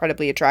is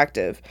incredibly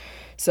attractive.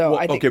 So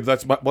I think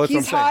that's what I'm saying.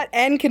 He's hot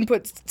and can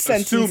put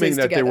sentences assuming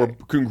that together. They were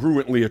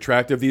congruently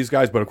attractive, these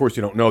guys, but of course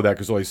you don't know that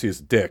because all you see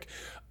is dick.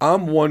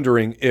 I'm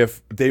wondering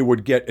if they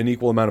would get an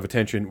equal amount of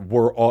attention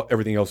were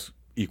everything else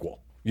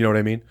equal. You know what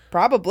I mean?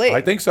 Probably. I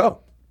think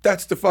so.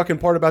 That's the fucking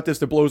part about this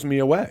that blows me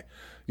away.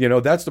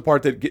 That's the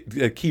part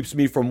that keeps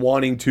me from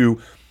wanting to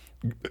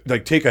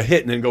like take a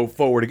hit and then go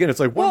forward again. It's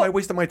like, what am I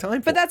wasting my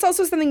time for? But that's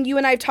also something you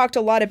and I have talked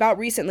a lot about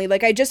recently.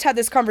 Like, I just had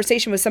this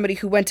conversation with somebody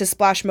who went to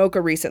Splash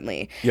Mocha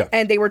recently. Yeah.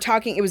 And they were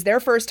talking, it was their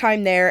first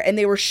time there, and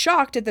they were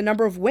shocked at the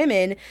number of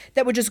women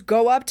that would just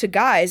go up to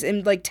guys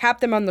and like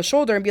tap them on the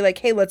shoulder and be like,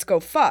 hey, let's go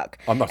fuck.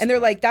 And they're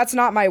like, that's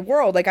not my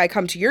world. Like, I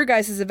come to your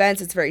guys'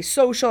 events, it's very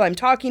social, I'm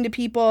talking to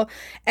people.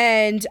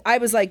 And I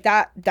was like,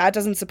 that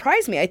doesn't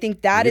surprise me. I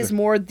think that is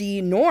more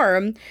the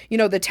norm.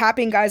 The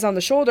tapping guys on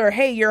the shoulder,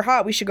 hey, you're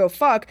hot, we should go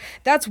fuck.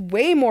 That's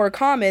way more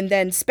common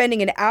than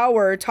spending an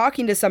hour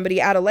talking to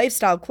somebody at a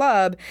lifestyle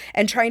club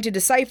and trying to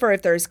decipher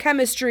if there's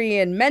chemistry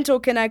and mental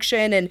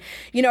connection. And,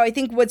 I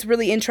think what's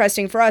really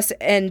interesting for us,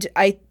 and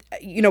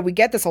we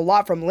get this a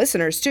lot from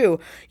listeners too.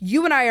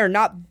 You and I are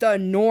not the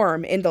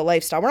norm in the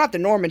lifestyle. We're not the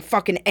norm in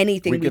fucking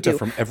anything we get do. That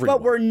from everyone.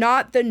 But we're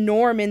not the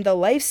norm in the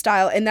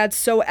lifestyle. And that's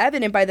so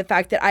evident by the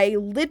fact that I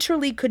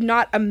literally could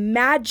not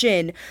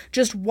imagine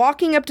just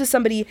walking up to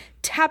somebody,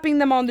 tapping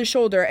them on the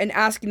shoulder and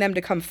asking them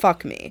to come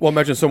fuck me. Well,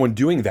 imagine someone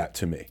doing that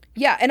to me.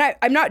 Yeah, and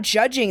I'm not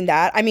judging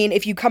that. I mean,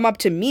 if you come up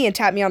to me and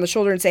tap me on the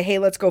shoulder and say, hey,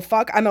 let's go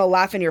fuck, I'm going to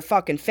laugh in your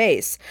fucking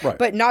face. Right.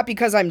 But not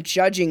because I'm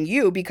judging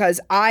you, because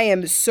I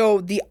am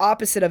so the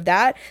opposite of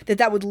that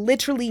would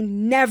literally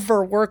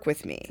never work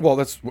with me. Well,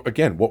 that's,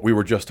 again, what we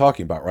were just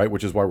talking about, right?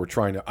 Which is why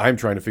I'm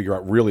trying to figure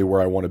out really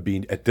where I want to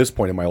be at this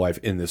point in my life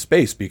in this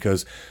space,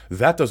 because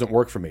that doesn't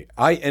work for me.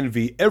 I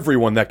envy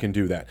everyone that can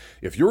do that.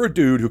 If you're a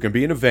dude who can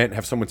be in an event,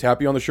 have someone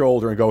tap you on the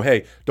shoulder and go,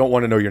 hey, don't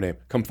want to know your name,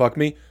 come fuck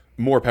me,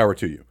 more power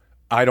to you.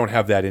 I don't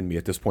have that in me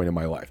at this point in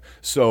my life.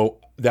 So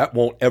that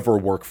won't ever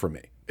work for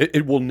me.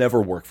 It will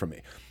never work for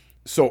me.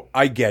 So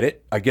I get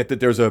it. I get that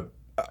there's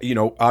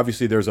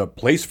obviously there's a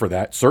place for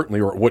that, certainly,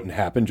 or it wouldn't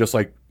happen, just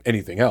like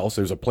anything else.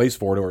 There's a place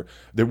for it or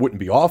that wouldn't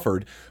be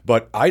offered,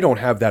 but I don't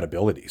have that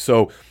ability.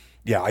 So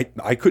yeah,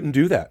 I couldn't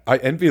do that. I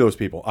envy those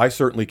people. I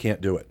certainly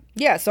can't do it.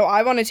 Yeah, so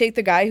I want to take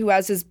the guy who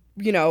has his,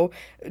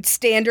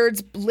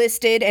 standards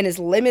listed and his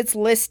limits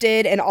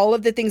listed and all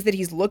of the things that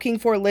he's looking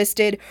for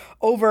listed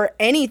over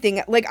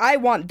anything. Like, I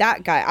want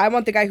that guy. I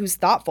want the guy who's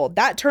thoughtful.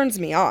 That turns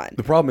me on.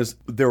 The problem is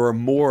there are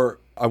more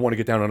I want to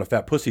get down on a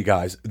fat pussy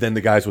guys than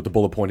the guys with the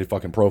bullet pointed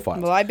fucking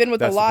profiles. Well, I've been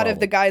with a lot of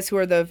the guys who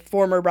are the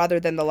former rather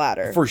than the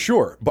latter. For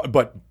sure.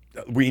 But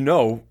we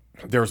know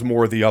there's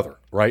more of the other,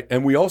 right?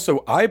 And we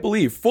also, I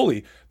believe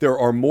fully, there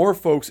are more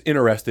folks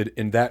interested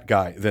in that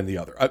guy than the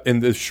other. In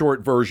the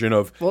short version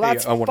of, well,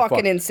 that's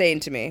fucking insane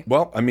to me.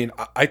 Well, I mean,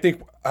 I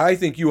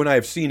think you and I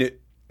have seen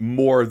it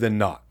more than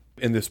not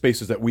in the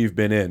spaces that we've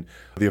been in,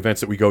 the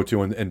events that we go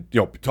to, and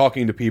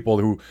talking to people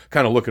who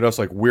kind of look at us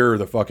like we're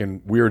the fucking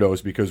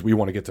weirdos because we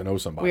want to get to know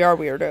somebody. We are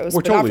weirdos,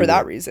 but totally not for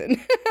that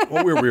reason.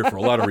 Well, we're weird for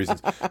a lot of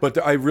reasons,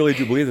 but I really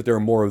do believe that there are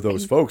more of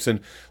those folks.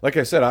 And like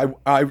I said,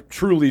 I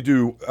truly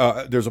do.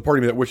 There's a part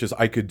of me that wishes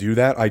I could do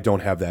that. I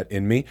don't have that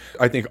in me.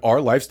 I think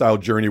our lifestyle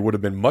journey would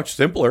have been much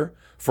simpler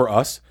for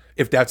us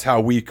if that's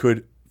how we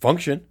could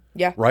function.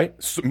 Yeah. Right?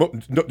 So,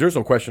 there's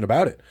no question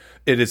about it.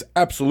 It is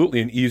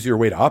absolutely an easier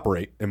way to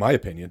operate, in my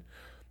opinion.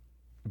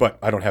 But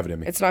I don't have it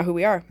in me. It's not who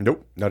we are.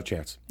 Nope. Not a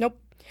chance. Nope.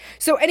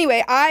 So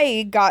anyway,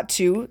 I got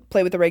to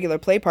play with a regular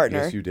play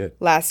partner. Yes, you did.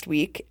 Last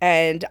week,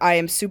 and I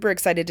am super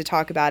excited to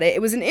talk about it.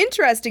 It was an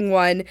interesting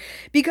one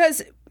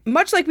because,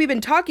 much like we've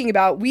been talking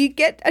about, we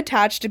get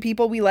attached to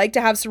people. We like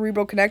to have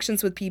cerebral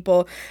connections with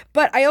people.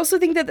 But I also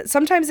think that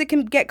sometimes it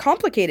can get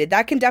complicated.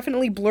 That can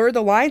definitely blur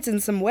the lines in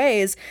some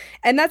ways.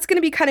 And that's going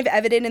to be kind of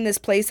evident in this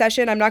play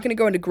session. I'm not going to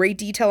go into great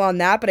detail on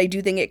that, but I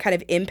do think it kind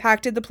of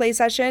impacted the play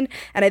session.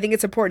 And I think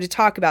it's important to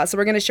talk about. So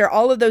we're going to share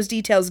all of those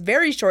details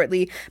very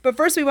shortly. But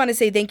first, we want to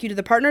say thank you to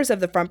the partners of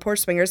the Front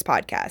Porch Swingers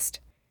podcast.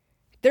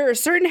 There are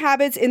certain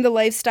habits in the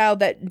lifestyle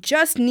that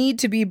just need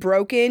to be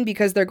broken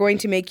because they're going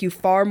to make you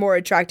far more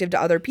attractive to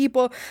other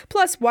people.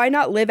 Plus, why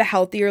not live a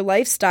healthier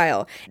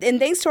lifestyle? And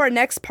thanks to our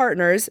next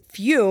partners,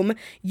 Fume,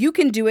 you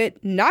can do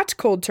it not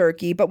cold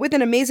turkey, but with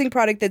an amazing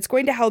product that's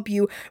going to help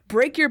you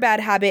break your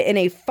bad habit in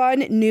a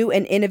fun, new,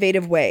 and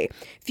innovative way.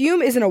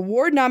 Fume is an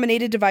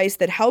award-nominated device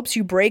that helps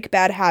you break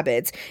bad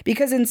habits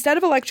because instead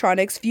of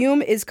electronics,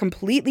 Fume is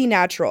completely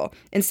natural.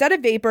 Instead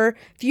of vapor,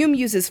 Fume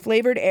uses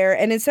flavored air,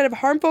 and instead of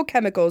harmful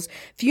chemicals,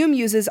 Fume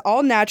uses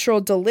all natural,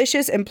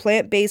 delicious, and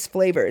plant-based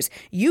flavors.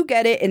 You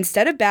get it.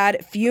 Instead of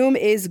bad, Fume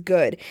is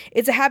good.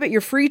 It's a habit you're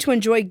free to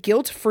enjoy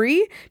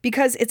guilt-free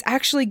because it's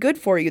actually good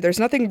for you. There's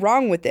nothing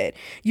wrong with it.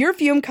 Your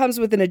Fume comes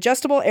with an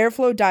adjustable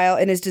airflow dial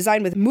and is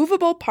designed with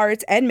movable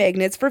parts and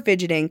magnets for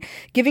fidgeting,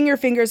 giving your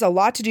fingers a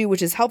lot to do,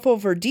 which is helpful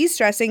for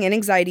de-stressing and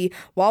anxiety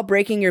while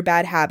breaking your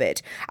bad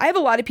habit. I have a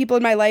lot of people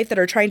in my life that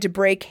are trying to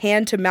break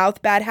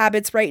hand-to-mouth bad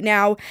habits right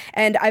now,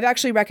 and I've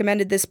actually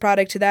recommended this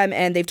product to them,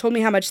 and they've told me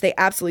how much they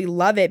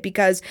absolutely love it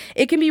because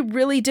it can be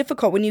really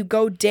difficult when you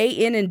go day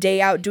in and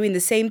day out doing the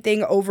same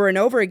thing over and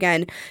over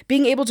again.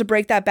 Being able to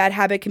break that bad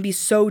habit can be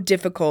so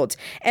difficult.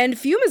 And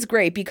Fume is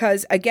great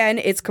because, again,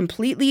 it's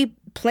completely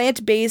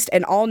plant-based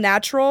and all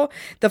natural.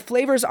 The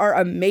flavors are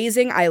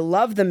amazing. I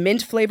love the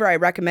mint flavor. I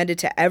recommend it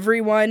to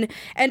everyone.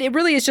 And it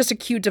really is just a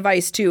cute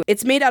device too.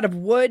 It's made out of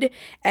wood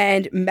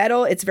and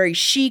metal. It's very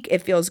chic.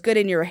 It feels good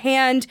in your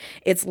hand.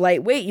 It's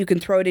lightweight. You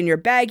can throw it in your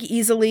bag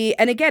easily.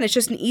 And again, it's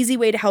just an easy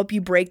way to help you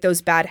break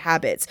those bad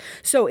habits.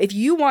 So if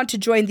you want to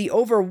join the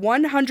over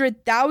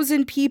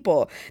 100,000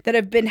 people that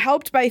have been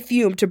helped by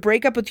Fume to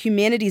break up with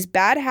humanity's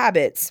bad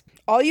habits,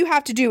 all you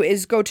have to do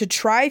is go to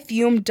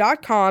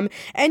tryfume.com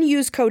and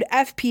use code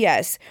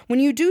FPS. When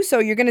you do so,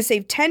 you're going to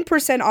save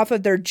 10% off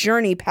of their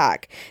journey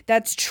pack.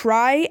 That's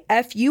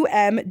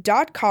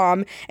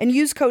tryfum.com and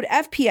use code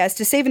FPS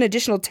to save an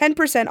additional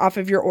 10% off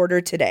of your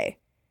order today.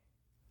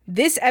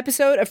 This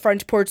episode of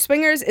Front Porch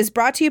Swingers is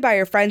brought to you by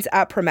our friends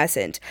at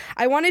Promescent.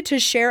 I wanted to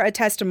share a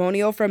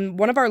testimonial from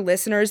one of our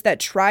listeners that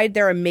tried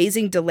their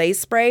amazing delay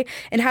spray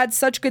and had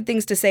such good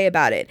things to say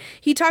about it.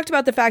 He talked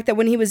about the fact that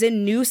when he was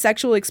in new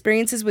sexual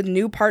experiences with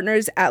new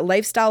partners at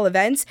lifestyle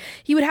events,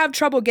 he would have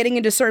trouble getting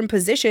into certain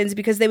positions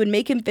because they would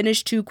make him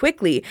finish too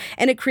quickly,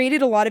 and it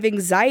created a lot of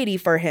anxiety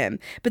for him.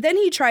 But then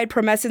he tried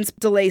Promescent's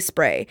delay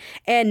spray,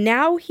 and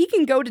now he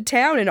can go to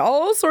town in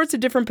all sorts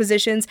of different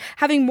positions,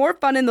 having more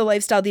fun in the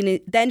lifestyle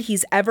than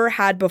he's ever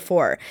had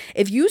before.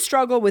 If you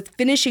struggle with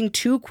finishing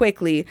too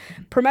quickly,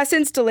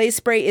 Promescent's delay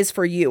spray is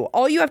for you.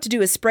 All you have to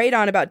do is spray it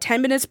on about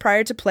 10 minutes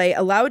prior to play,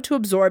 allow it to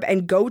absorb,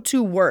 and go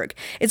to work.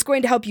 It's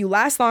going to help you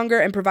last longer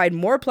and provide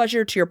more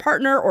pleasure to your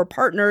partner or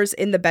partners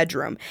in the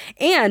bedroom.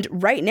 And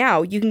right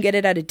now, you can get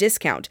it at a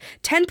discount.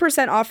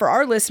 10% off for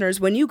our listeners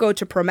when you go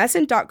to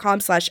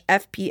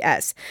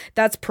promescent.com/FPS.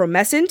 That's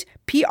Promescent,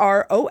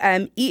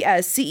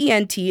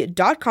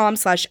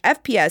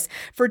 PROMESCENT.com/FPS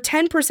for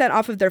 10%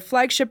 off of their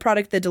flagship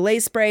product the Delay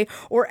Spray,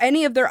 or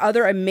any of their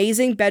other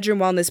amazing bedroom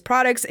wellness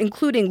products,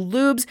 including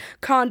lubes,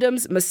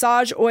 condoms,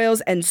 massage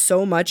oils, and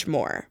so much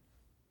more.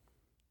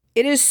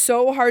 It is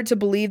so hard to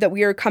believe that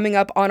we are coming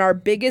up on our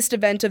biggest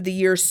event of the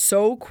year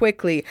so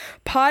quickly.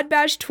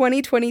 PodBash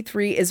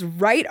 2023 is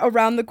right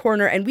around the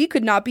corner, and we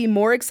could not be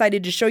more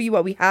excited to show you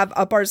what we have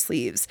up our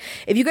sleeves.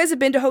 If you guys have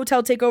been to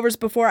hotel takeovers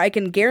before, I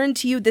can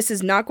guarantee you this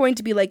is not going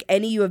to be like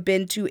any you have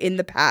been to in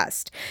the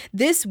past.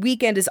 This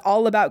weekend is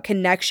all about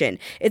connection.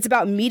 It's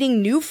about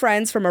meeting new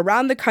friends from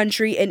around the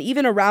country and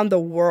even around the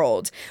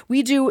world.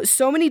 We do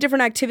so many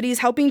different activities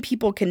helping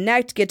people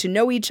connect, get to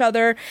know each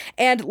other,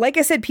 and like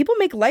I said, people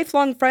make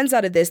lifelong friends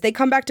out of this. They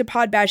come back to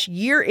PodBash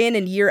year in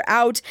and year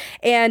out,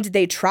 and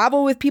they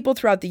travel with people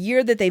throughout the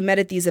year that they met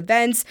at these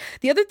events.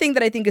 The other thing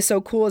that I think is so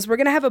cool is we're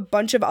going to have a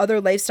bunch of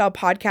other lifestyle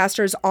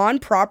podcasters on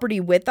property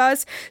with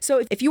us.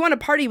 So if you want to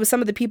party with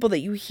some of the people that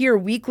you hear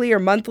weekly or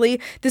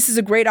monthly, this is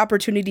a great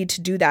opportunity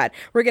to do that.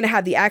 We're going to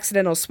have the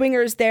Accidental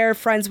Swingers there,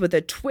 Friends with a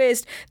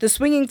Twist, the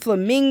Swinging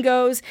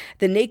Flamingos,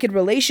 the Naked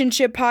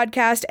Relationship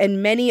podcast,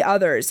 and many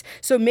others.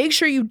 So make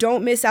sure you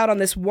don't miss out on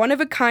this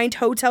one-of-a-kind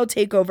hotel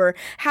takeover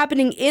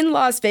happening in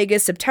Las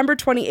Vegas, September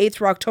 28th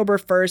through October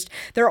 1st.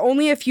 There are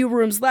only a few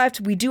rooms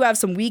left. We do have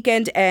some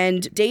weekend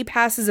and day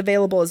passes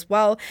available as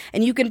well.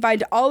 And you can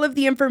find all of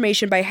the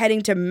information by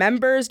heading to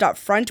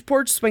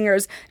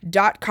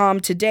members.frontporchswingers.com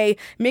today.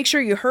 Make sure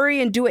you hurry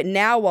and do it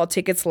now while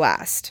tickets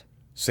last.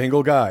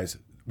 Single guys,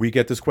 we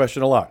get this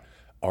question a lot.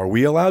 Are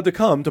we allowed to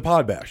come to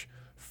PodBash?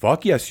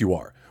 Fuck yes, you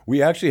are.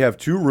 We actually have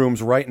 2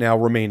 rooms right now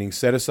remaining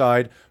set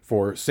aside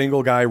for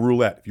single guy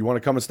roulette. If you want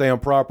to come and stay on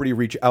property,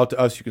 reach out to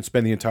us. You can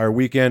spend the entire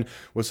weekend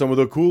with some of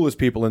the coolest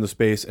people in the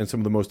space and some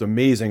of the most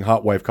amazing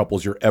hot wife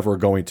couples you're ever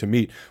going to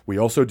meet. We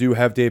also do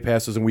have day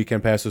passes and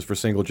weekend passes for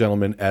single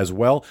gentlemen as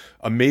well.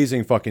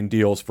 Amazing fucking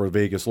deals for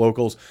Vegas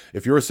locals.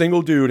 If you're a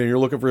single dude and you're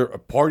looking for a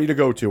party to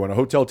go to and a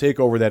hotel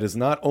takeover that is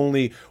not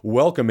only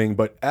welcoming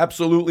but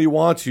absolutely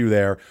wants you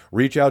there,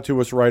 reach out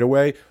to us right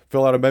away.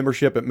 Fill out a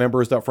membership at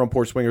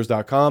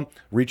members.frontporchswingers.com.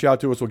 Reach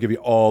out to us. We'll give you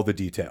all the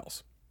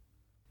details.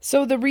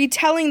 So the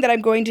retelling that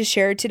I'm going to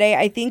share today,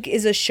 I think,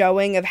 is a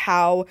showing of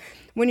how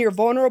when you're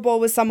vulnerable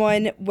with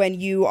someone, when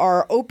you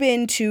are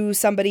open to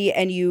somebody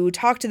and you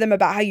talk to them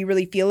about how you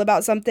really feel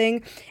about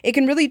something, it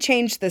can really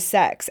change the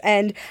sex.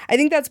 And I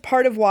think that's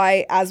part of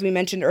why, as we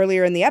mentioned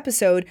earlier in the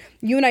episode,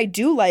 you and I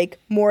do like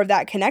more of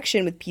that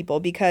connection with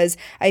people, because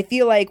I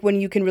feel like when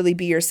you can really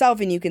be yourself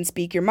and you can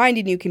speak your mind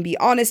and you can be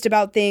honest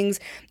about things,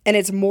 and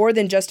it's more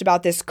than just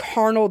about this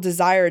carnal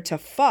desire to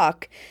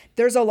fuck,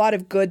 there's a lot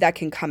of good that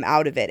can come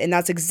out of it. And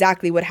that's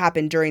exactly what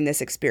happened during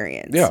this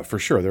experience. Yeah, for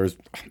sure. There's,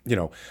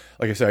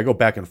 like I said, I go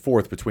back and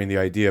forth between the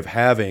idea of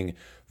having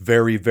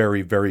very,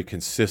 very, very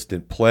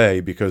consistent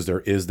play, because there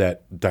is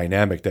that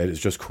dynamic that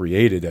is just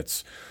created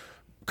that's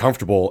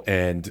comfortable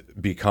and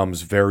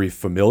becomes very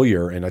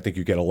familiar. And I think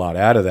you get a lot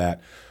out of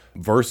that,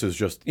 versus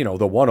just,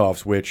 the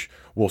one-offs, which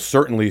will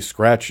certainly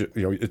scratch,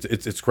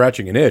 it's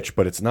scratching an itch,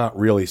 but it's not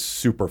really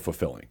super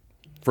fulfilling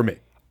for me.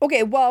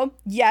 Okay, well,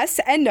 yes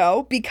and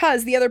no,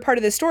 because the other part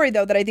of the story,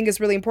 though, that I think is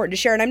really important to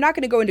share, and I'm not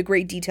going to go into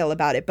great detail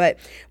about it, but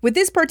with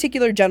this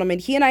particular gentleman,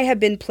 he and I have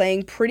been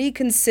playing pretty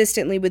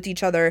consistently with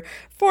each other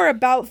for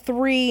about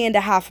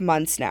 3.5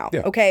 months now,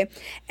 okay?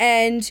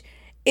 And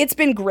it's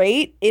been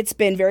great. It's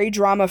been very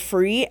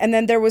drama-free, and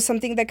then there was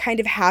something that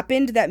kind of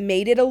happened that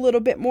made it a little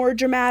bit more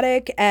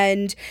dramatic,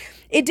 and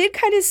it did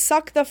kind of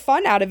suck the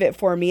fun out of it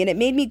for me. And it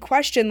made me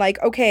question, like,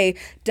 okay,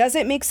 does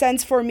it make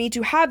sense for me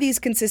to have these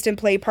consistent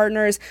play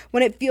partners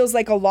when it feels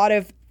like a lot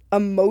of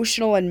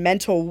emotional and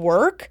mental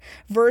work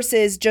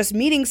versus just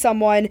meeting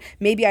someone?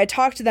 Maybe I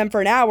talk to them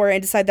for an hour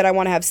and decide that I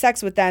want to have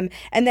sex with them,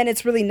 and then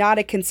it's really not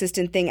a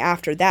consistent thing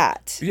after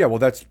that. Yeah, well,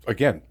 that's,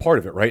 again, part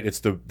of it, right? It's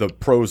the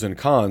pros and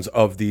cons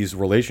of these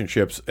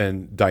relationships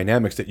and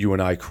dynamics that you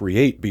and I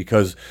create,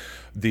 because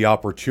the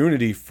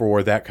opportunity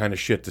for that kind of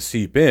shit to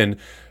seep in,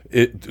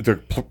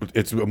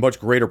 it's a much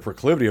greater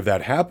proclivity of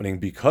that happening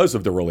because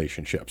of the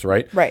relationships,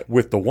 right? Right.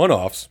 With the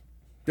one-offs,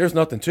 there's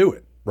nothing to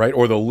it, right?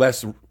 Or the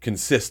less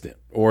consistent,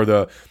 or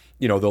the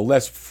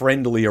less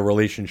friendly a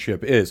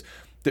relationship is.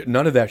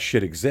 None of that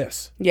shit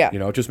exists. Yeah.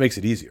 It just makes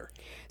it easier.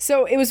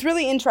 So it was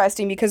really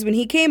interesting because when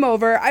he came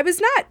over, I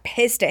was not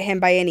pissed at him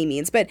by any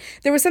means, but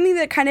there was something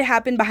that kind of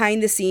happened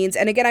behind the scenes.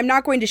 And again, I'm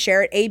not going to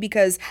share it, A,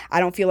 because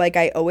I don't feel like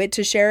I owe it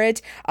to share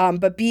it,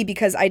 but B,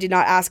 because I did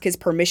not ask his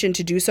permission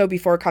to do so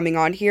before coming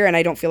on here, and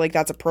I don't feel like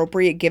that's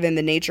appropriate given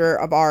the nature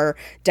of our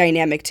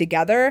dynamic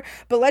together.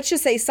 But let's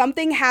just say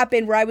something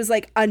happened where I was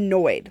like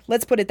annoyed.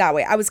 Let's put it that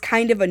way. I was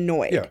kind of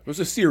annoyed. Yeah, it was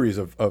a series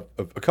of a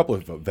couple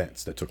of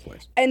events that took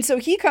place. And so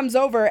he comes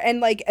over and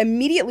like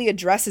immediately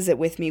addresses it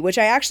with me, which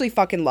I actually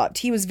fucking loved.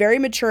 He was very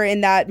mature in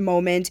that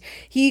moment.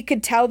 He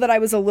could tell that I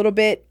was a little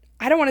bit,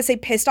 I don't want to say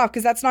pissed off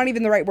because that's not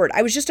even the right word.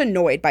 I was just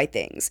annoyed by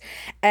things.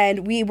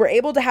 And we were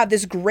able to have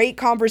this great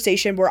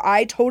conversation where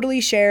I totally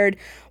shared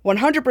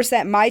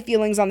 100% my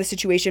feelings on the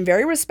situation,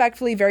 very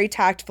respectfully, very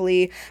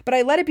tactfully, but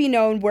I let it be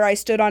known where I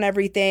stood on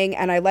everything,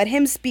 and I let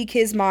him speak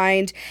his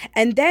mind.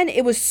 And then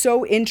it was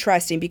so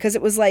interesting because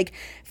it was like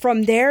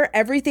from there,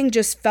 everything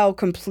just fell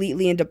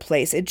completely into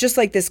place. It's just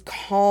like this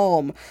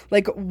calm,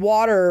 like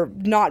water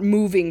not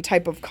moving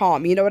type of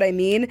calm. You know what I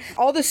mean?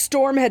 All the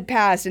storm had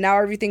passed and now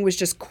everything was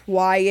just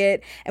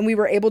quiet, and we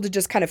were able to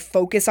just kind of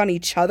focus on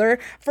each other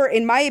for,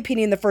 in my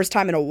opinion, the first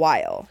time in a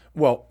while.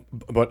 Well,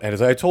 but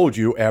as I told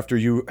you, after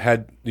you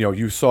had,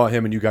 you saw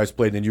him and you guys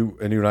played, and you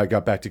and I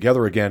got back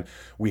together again,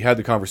 we had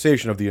the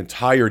conversation of the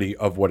entirety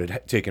of what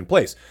had taken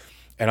place.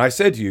 And I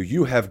said to you,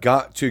 you have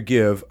got to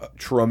give a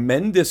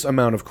tremendous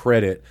amount of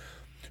credit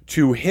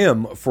to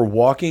him for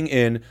walking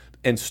in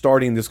and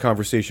starting this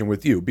conversation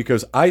with you.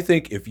 Because I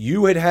think if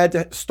you had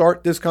to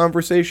start this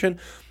conversation,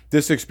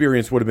 this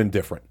experience would have been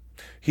different.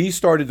 He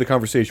started the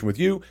conversation with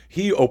you.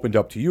 He opened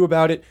up to you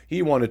about it.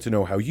 He wanted to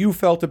know how you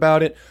felt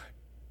about it.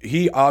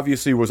 He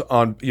obviously was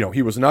on,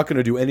 he was not going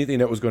to do anything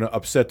that was going to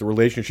upset the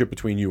relationship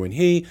between you and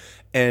he.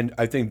 And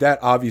I think that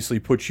obviously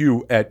puts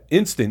you at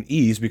instant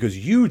ease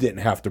because you didn't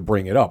have to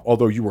bring it up,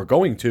 although you were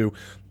going to.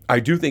 I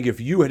do think if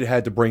you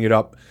had to bring it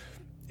up,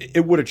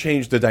 it would have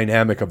changed the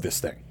dynamic of this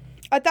thing.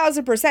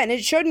 1,000%. And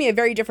it showed me a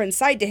very different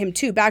side to him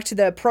too. Back to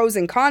the pros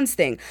and cons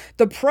thing.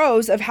 The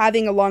pros of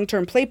having a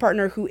long-term play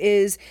partner who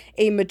is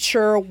a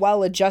mature,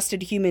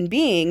 well-adjusted human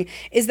being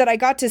is that I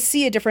got to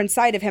see a different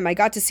side of him. I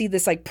got to see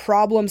this like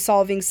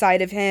problem-solving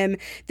side of him,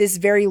 this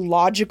very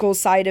logical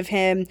side of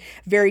him,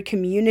 very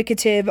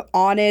communicative,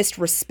 honest,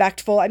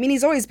 respectful. I mean,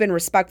 he's always been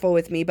respectful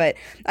with me, but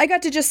I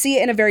got to just see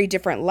it in a very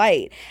different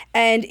light.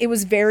 And it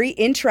was very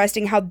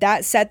interesting how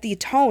that set the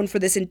tone for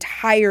this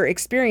entire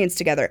experience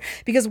together.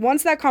 Because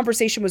once that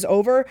conversation was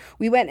over,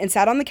 we went and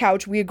sat on the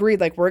couch. We agreed,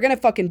 like, we're gonna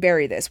fucking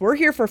bury this. We're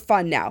here for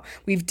fun now.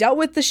 We've dealt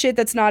with the shit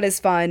that's not as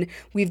fun.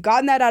 We've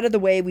gotten that out of the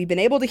way. We've been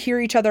able to hear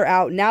each other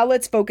out. Now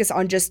let's focus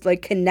on just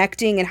like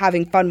connecting and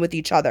having fun with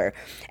each other.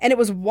 And it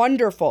was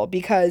wonderful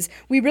because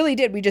we really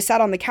did. We just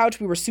sat on the couch.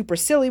 We were super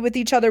silly with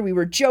each other. We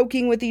were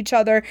joking with each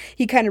other.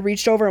 He kind of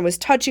reached over and was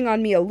touching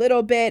on me a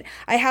little bit.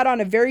 I had on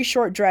a very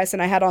short dress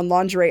and I had on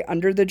lingerie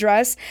under the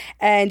dress,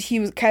 and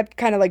he kept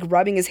kind of like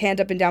rubbing his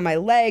hand up and down my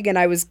leg, and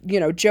I was,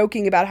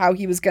 joking about how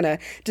he was going to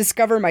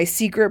discover my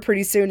secret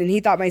pretty soon, and he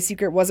thought my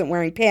secret wasn't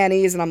wearing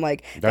panties, and I'm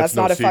like, that's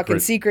not a fucking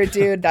secret,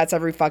 dude. That's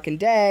every fucking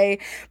day.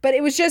 But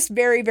it was just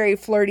very, very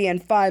flirty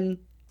and fun.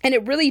 And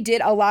it really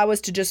did allow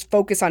us to just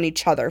focus on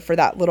each other for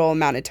that little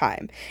amount of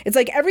time. It's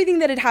like everything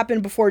that had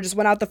happened before just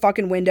went out the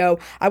fucking window.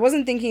 I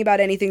wasn't thinking about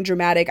anything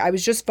dramatic. I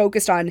was just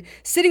focused on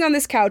sitting on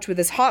this couch with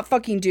this hot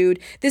fucking dude.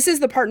 This is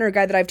the partner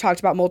guy that I've talked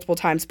about multiple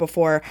times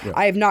before. Yeah.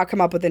 I have not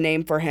come up with a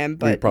name for him,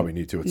 but you probably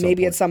need to at some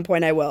maybe point. At some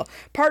point I will.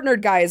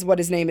 Partnered guy is what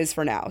his name is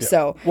for now. Yeah.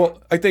 So,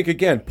 well, I think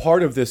again,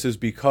 part of this is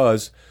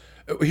because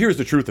here's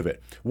the truth of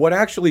it. What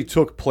actually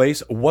took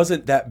place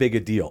wasn't that big a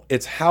deal.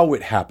 It's how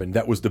it happened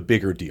that was the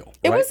bigger deal.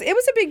 Right? It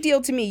was a big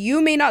deal to me. You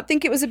may not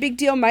think it was a big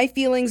deal. My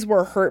feelings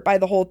were hurt by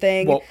the whole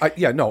thing. Well, I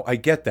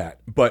get that.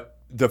 But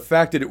the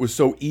fact that it was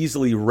so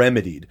easily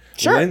remedied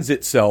lends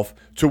itself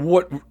to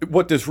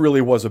what this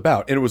really was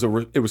about. And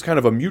it was kind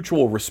of a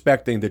mutual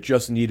respect thing that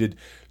just needed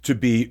to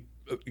be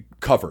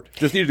covered.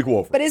 Just needed to go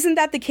over. But isn't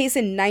that the case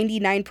in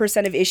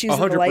 99% of issues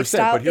 100%, in the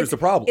lifestyle? But here's the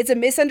problem. It's a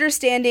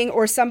misunderstanding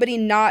or somebody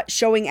not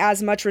showing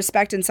as much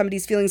respect and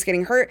somebody's feelings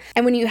getting hurt.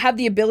 And when you have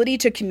the ability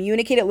to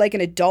communicate it like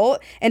an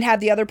adult and have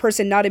the other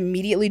person not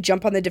immediately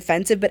jump on the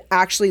defensive but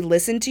actually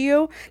listen to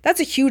you, that's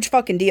a huge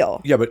fucking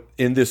deal. Yeah, but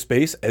in this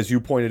space, as you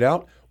pointed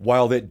out,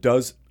 while that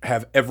does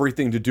have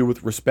everything to do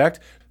with respect,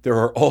 there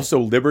are also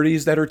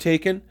liberties that are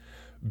taken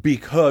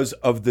because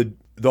of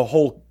the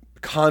whole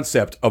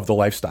concept of the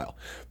lifestyle.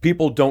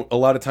 People don't a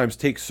lot of times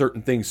take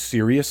certain things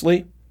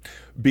seriously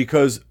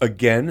because,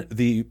 again,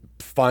 the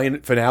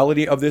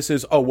finality of this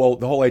is, the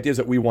whole idea is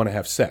that we want to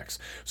have sex.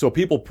 So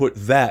people put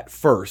that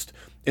first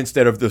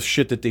instead of the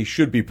shit that they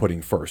should be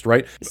putting first,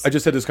 right? I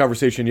just had this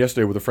conversation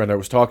yesterday with a friend I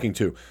was talking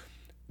to.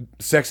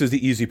 Sex is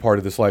the easy part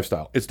of this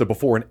lifestyle. It's the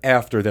before and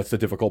after that's the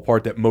difficult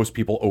part that most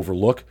people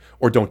overlook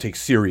or don't take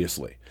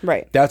seriously.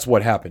 Right. That's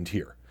what happened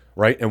here,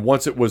 right? And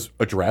once it was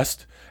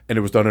addressed and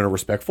it was done in a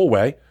respectful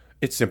way,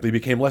 it simply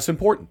became less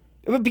important.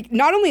 It would be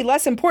not only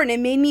less important, it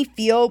made me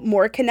feel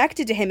more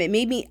connected to him. It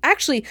made me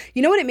actually,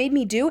 you know what it made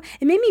me do?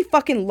 It made me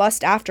fucking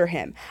lust after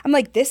him. I'm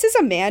like, this is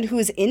a man who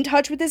is in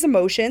touch with his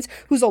emotions,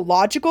 who's a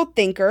logical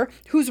thinker,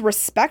 who's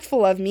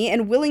respectful of me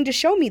and willing to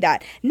show me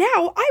that.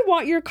 Now I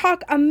want your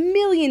cock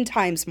 1,000,000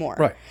 times more.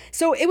 Right.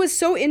 So it was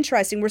so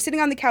interesting. We're sitting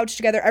on the couch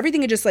together.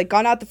 Everything had just like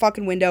gone out the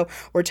fucking window.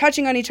 We're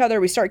touching on each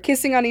other. We start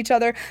kissing on each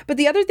other. But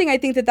the other thing I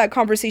think that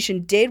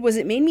conversation did was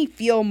it made me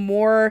feel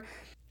more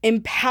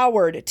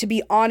empowered to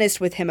be honest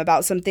with him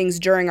about some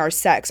things during our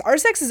sex. Our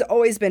sex has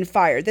always been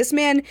fire. This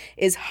man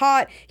is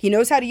hot. He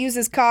knows how to use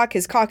his cock.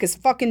 His cock is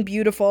fucking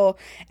beautiful.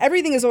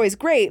 Everything is always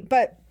great,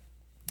 but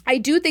I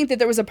do think that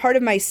there was a part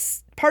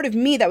part of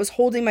me that was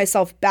holding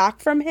myself back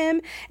from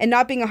him and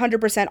not being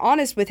 100%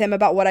 honest with him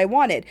about what I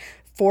wanted.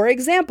 For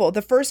example,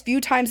 the first few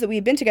times that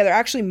we've been together,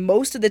 actually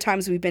most of the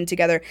times we've been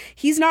together,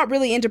 he's not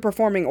really into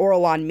performing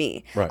oral on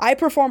me. Right. I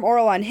perform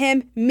oral on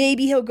him.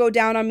 Maybe he'll go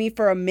down on me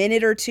for a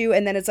minute or two,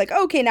 and then it's like,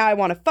 okay, now I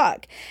want to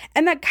fuck.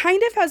 And that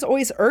kind of has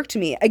always irked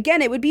me.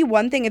 Again, it would be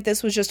one thing if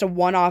this was just a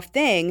one-off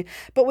thing,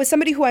 but with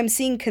somebody who I'm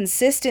seeing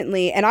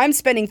consistently and I'm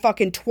spending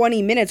fucking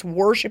 20 minutes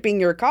worshiping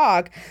your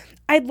cock,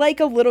 I'd like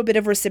a little bit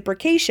of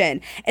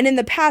reciprocation. And in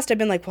the past, I've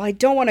been like, well, I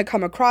don't want to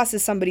come across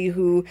as somebody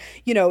who,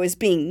 you know, is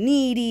being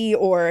needy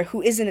or who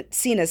isn't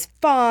seen as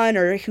fun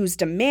or who's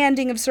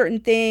demanding of certain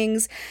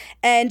things.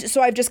 And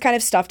so I've just kind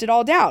of stuffed it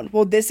all down.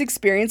 Well, this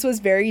experience was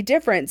very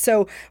different.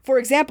 So, for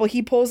example,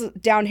 he pulls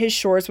down his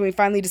shorts when we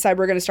finally decide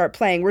we're going to start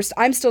playing.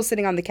 I'm still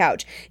sitting on the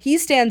couch. He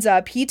stands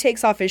up, he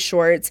takes off his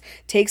shorts,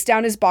 takes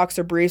down his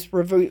boxer briefs,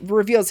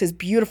 reveals his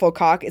beautiful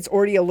cock. It's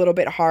already a little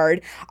bit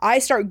hard. I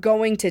start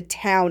going to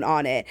town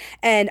on it.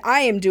 And I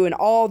am doing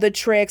all the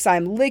tricks.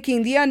 I'm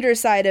licking the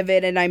underside of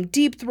it and I'm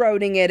deep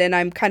throating it and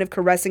I'm kind of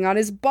caressing on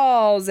his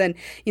balls. And,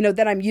 you know,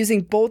 then I'm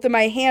using both of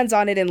my hands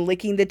on it and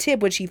licking the tip,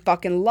 which he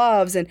fucking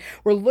loves. And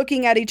we're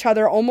looking at each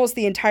other almost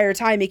the entire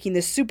time, making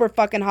this super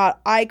fucking hot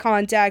eye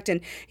contact.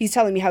 And he's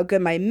telling me how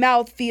good my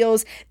mouth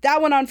feels.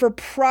 That went on for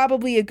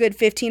probably a good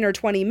 15 or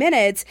 20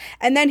 minutes.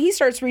 And then he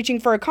starts reaching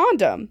for a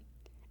condom.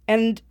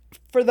 And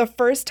for the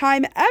first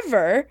time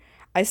ever,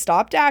 I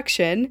stopped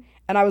action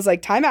and I was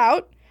like, time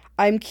out.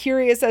 I'm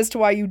curious as to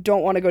why you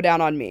don't want to go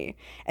down on me.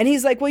 And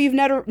he's like, well, you've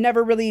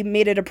never really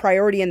made it a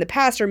priority in the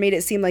past or made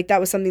it seem like that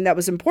was something that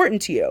was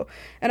important to you.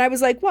 And I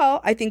was like,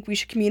 well, I think we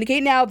should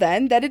communicate now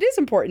then that it is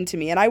important to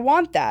me. And I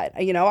want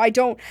that. You know, I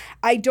don't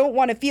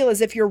want to feel as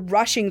if you're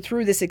rushing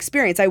through this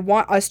experience. I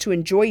want us to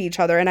enjoy each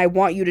other. And I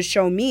want you to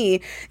show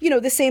me, you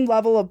know, the same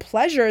level of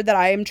pleasure that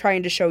I am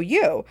trying to show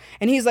you.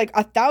 And he's like,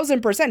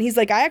 1,000%. He's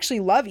like, I actually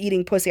love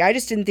eating pussy. I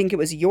just didn't think it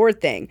was your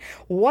thing.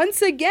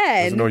 Once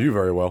again. Doesn't know you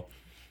very well.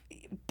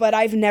 But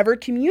I've never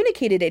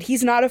communicated it.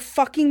 He's not a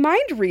fucking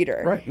mind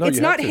reader. Right. No, it's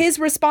not his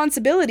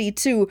responsibility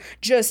to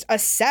just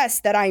assess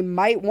that I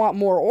might want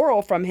more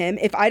oral from him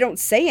if I don't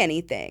say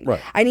anything.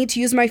 Right. I need to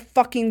use my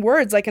fucking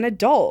words like an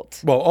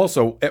adult. Well,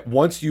 also,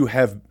 once you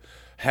have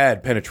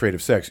had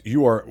penetrative sex,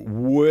 you are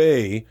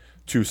way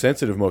too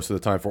sensitive most of the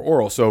time for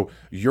oral, so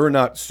you're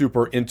not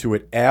super into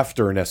it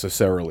after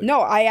necessarily.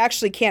 No, I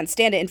actually can't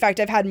stand it. In fact,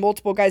 I've had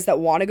multiple guys that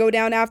want to go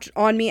down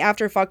on me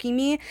after fucking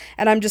me,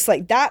 and I'm just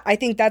like, that, I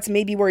think that's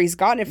maybe where he's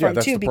gotten it from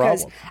too,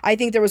 because I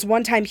think there was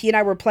one time he and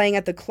I were playing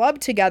at the club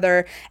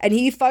together, and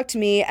he fucked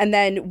me, and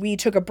then we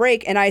took a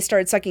break, and I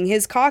started sucking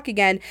his cock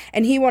again,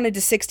 and he wanted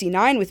to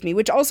 69 with me,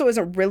 which also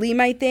isn't really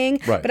my thing,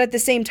 right. But at the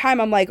same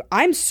time, I'm like,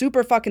 I'm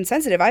super fucking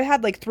sensitive. I've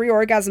had like 3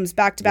 orgasms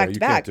back to back to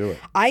back. Can't do it.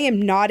 I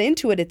am not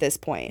into it at this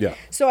point. Yeah.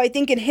 So I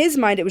think in his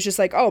mind, it was just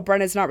like, oh,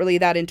 Brenna's not really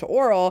that into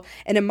oral.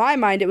 And in my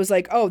mind, it was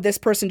like, oh, this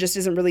person just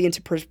isn't really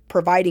into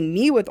providing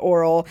me with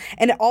oral.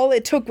 And all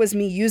it took was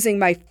me using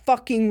my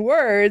fucking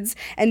words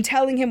and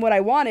telling him what I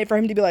wanted for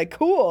him to be like,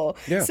 cool.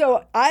 Yeah.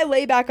 So I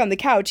lay back on the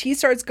couch. He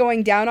starts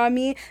going down on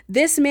me.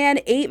 This man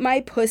ate my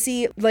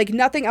pussy like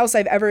nothing else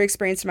I've ever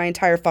experienced in my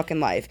entire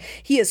fucking life.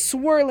 He is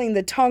swirling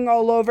the tongue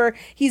all over.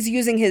 He's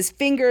using his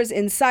fingers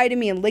inside of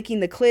me and licking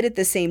the clit at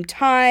the same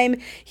time.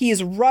 He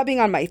is rubbing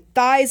on my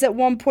thighs at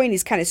one point.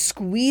 He's kind of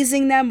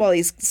squeezing them while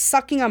he's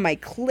sucking on my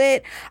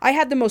clit. I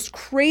had the most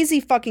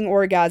crazy fucking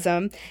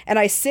orgasm, and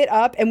I sit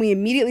up and we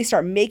immediately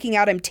start making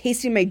out. I'm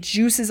tasting my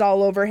juices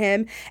all over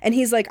him, and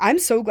he's like, I'm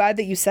so glad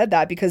that you said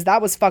that because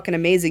that was fucking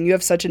amazing. You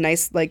have such a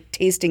nice like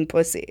tasting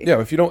pussy. Yeah,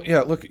 if you don't,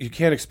 look, you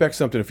can't expect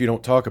something if you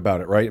don't talk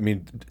about it, right? I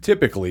mean,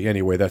 typically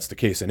anyway, that's the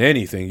case in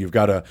anything. You've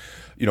got to,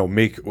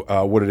 make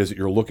what it is that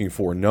you're looking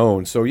for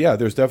known. So yeah,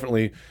 there's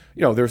definitely,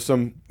 there's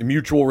some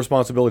mutual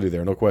responsibility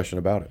there, no question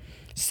about it.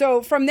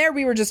 So from there,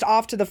 we were just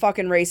off to the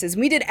fucking races.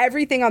 We did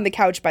everything on the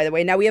couch, by the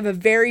way. Now, we have a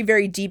very,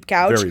 very deep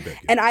couch. Very big,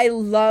 yeah. And I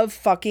love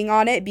fucking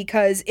on it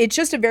because it's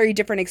just a very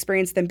different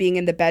experience than being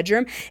in the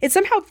bedroom. It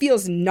somehow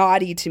feels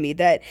naughty to me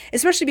that,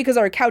 especially because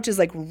our couch is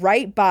like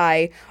right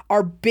by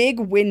our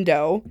big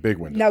window. Big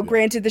window. Now,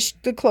 granted,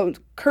 the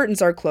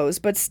curtains are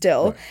closed, but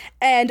still. Right.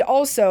 And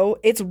also,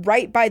 it's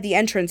right by the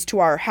entrance to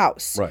our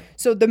house. Right.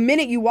 So the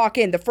minute you walk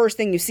in, the first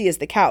thing you see is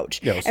the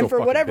couch. Yeah, and for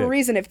whatever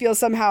reason, it feels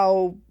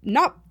somehow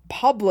not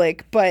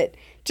public, but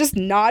just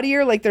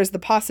naughtier. Like there's the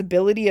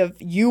possibility of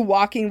you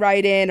walking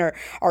right in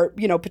or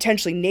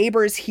potentially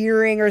neighbors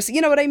hearing or,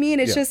 you know what I mean?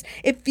 It's just,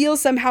 it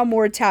feels somehow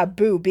more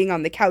taboo being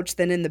on the couch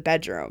than in the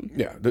bedroom.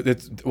 Yeah.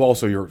 It's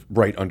also you're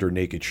right under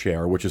naked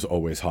Cher, which is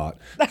always hot.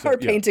 Or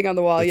painting on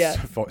the wall.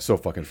 It's so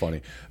fucking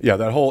funny. Yeah.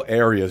 That whole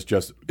area is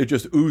just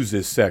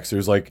oozes sex.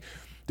 There's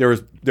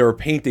there are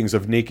paintings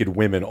of naked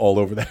women all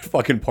over that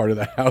fucking part of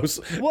the house.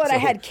 Well, and I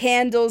had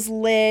candles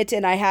lit,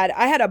 and I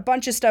had a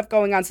bunch of stuff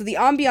going on. So the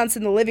ambiance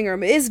in the living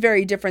room is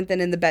very different than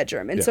in the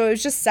bedroom. And so it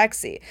was just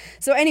sexy.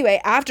 So anyway,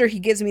 after he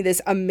gives me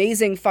this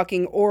amazing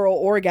fucking oral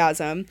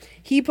orgasm,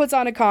 he puts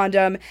on a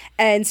condom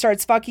and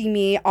starts fucking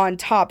me on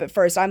top at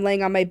first. I'm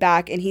laying on my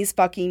back and he's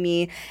fucking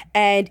me.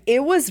 And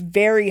it was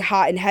very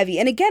hot and heavy.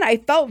 And again, I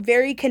felt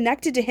very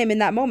connected to him in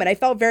that moment. I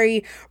felt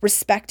very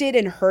respected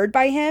and heard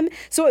by him.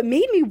 So it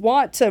made me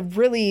want to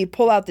really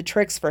pull out the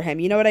tricks for him.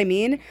 You know what I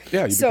mean?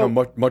 Yeah, you become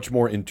much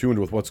more in tune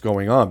with what's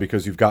going on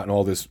because you've gotten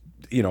all this,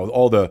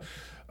 all the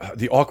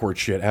awkward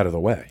shit out of the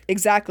way.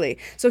 Exactly.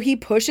 So he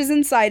pushes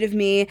inside of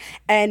me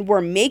and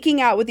we're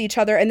making out with each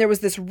other. And there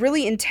was this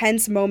really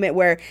intense moment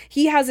where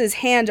he has his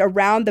hand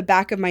around the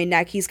back of my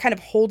neck. He's kind of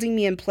holding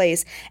me in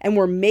place and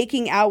we're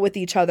making out with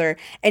each other.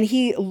 And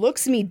he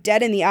looks me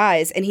dead in the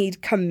eyes and he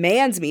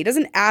commands me. He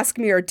doesn't ask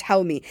me or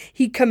tell me.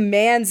 He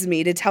commands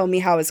me to tell me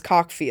how his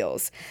cock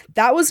feels.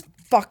 That was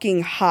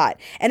fucking hot.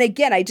 And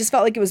again, I just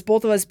felt like it was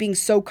both of us being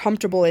so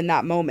comfortable in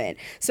that moment.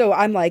 So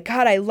I'm like,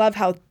 God, I love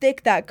how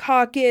thick that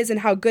cock is and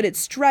how good it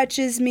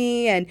stretches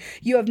me. And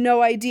you have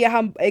no idea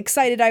how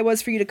excited I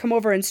was for you to come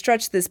over and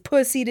stretch this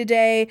pussy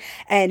today.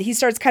 And he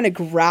starts kind of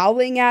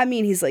growling at me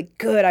and he's like,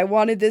 good, I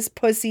wanted this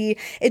pussy.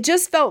 It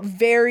just felt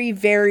very,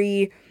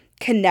 very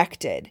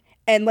connected.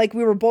 And like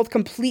we were both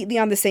completely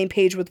on the same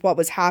page with what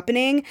was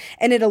happening.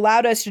 And it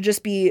allowed us to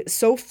just be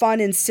so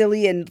fun and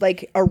silly and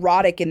like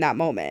erotic in that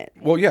moment.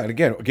 Well, yeah. And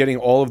again, getting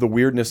all of the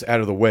weirdness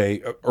out of the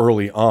way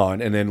early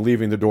on and then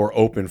leaving the door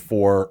open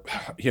for,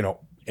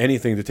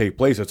 anything to take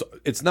place.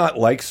 It's not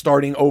like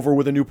starting over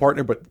with a new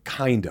partner, but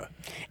kinda.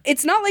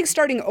 It's not like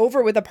starting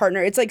over with a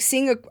partner. It's like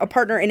seeing a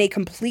partner in a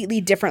completely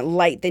different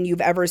light than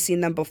you've ever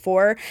seen them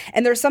before.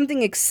 And there's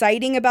something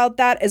exciting about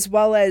that, as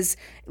well as,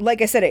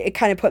 like I said, it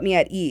kind of put me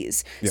at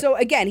ease. Yeah. So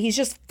again, he's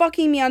just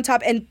fucking me on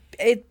top and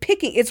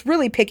it's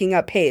really picking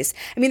up pace.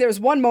 I mean, there was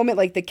one moment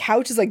like the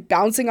couch is like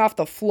bouncing off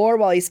the floor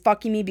while he's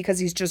fucking me because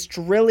he's just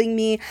drilling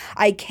me.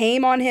 I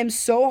came on him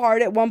so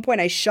hard at one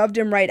point, I shoved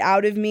him right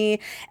out of me,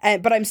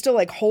 but I'm still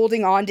like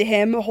holding on to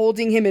him,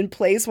 holding him in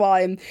place while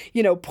I'm,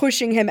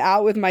 pushing him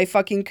out with my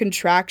fucking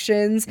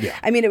contractions. Yeah.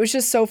 I mean, it was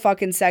just so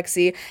fucking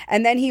sexy.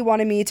 And then he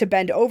wanted me to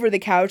bend over the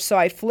couch, so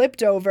I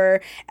flipped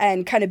over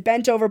and kind of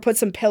bent over, put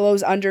some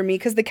pillows under me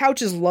because the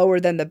couch is lower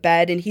than the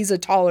bed and he's a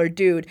taller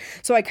dude.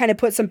 So I kind of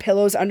put some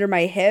pillows under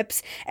my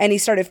hips and he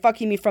started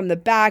fucking me from the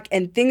back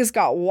and things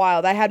got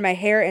wild. I had my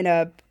hair in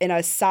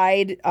a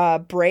side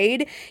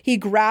braid. He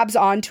grabs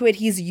onto it.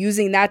 He's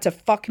using that to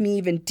fuck me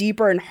even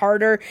deeper and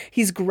harder.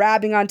 He's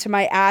grabbing onto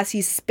my ass.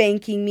 He's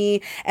spanking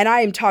me and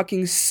I am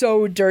talking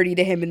so dirty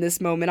to him in this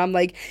moment. I'm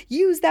like,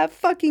 use that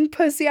fucking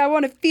pussy. I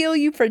want to feel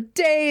you for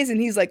days. And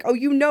he's like, oh,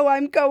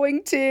 I'm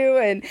going to.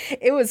 And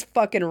it was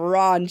fucking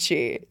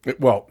raunchy.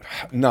 Well,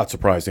 not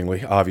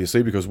surprisingly,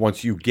 obviously, because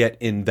once you get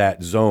in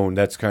that zone,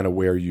 that's kind of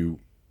where you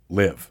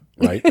live,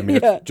 right? I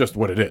mean, yeah. It's just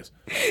what it is.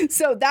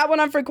 So that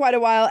went on for quite a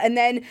while. And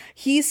then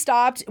he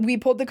stopped. We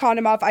pulled the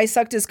condom off. I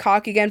sucked his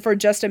cock again for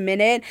just a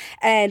minute.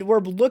 And we're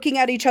looking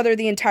at each other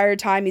the entire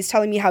time. He's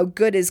telling me how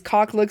good his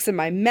cock looks in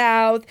my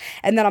mouth.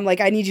 And then I'm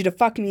like, I need you to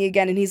fuck me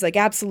again. And he's like,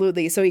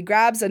 absolutely. So he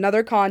grabs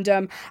another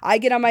condom. I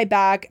get on my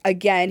back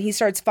again. He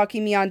starts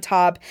fucking me on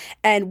top.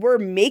 And we're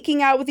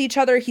making out with each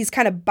other. He's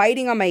kind of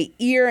biting on my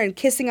ear and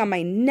kissing on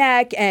my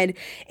neck. And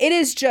it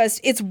is just,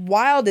 it's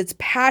wild. It's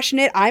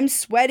passionate. I'm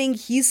sweating.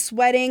 He's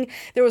sweating.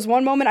 There was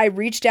one moment I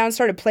reached down,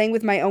 started playing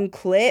with my own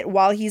clit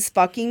while he's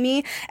fucking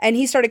me, and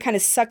he started kind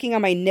of sucking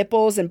on my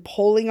nipples and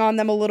pulling on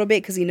them a little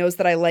bit because he knows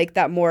that I like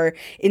that more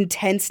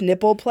intense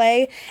nipple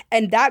play.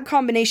 And that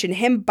combination,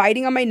 him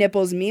biting on my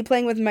nipples, me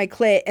playing with my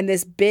clit, and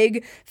this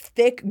big,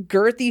 thick,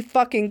 girthy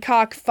fucking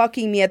cock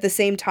fucking me at the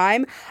same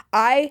time,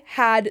 I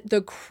had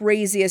the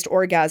craziest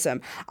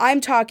orgasm. I'm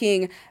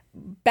talking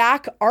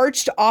back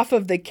arched off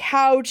of the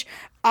couch,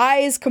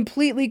 eyes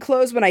completely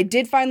closed. When I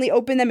did finally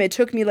open them, it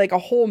took me like a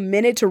whole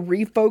minute to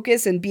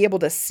refocus and be able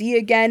to see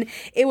again.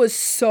 It was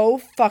so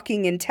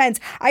fucking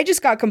intense. I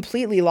just got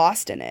completely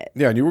lost in it.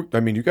 Yeah, and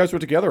you guys were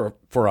together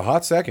for a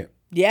hot second.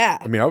 Yeah.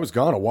 I mean, I was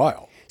gone a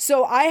while.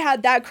 So I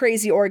had that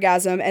crazy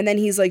orgasm, and then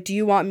he's like, do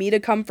you want me to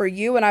come for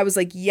you? And I was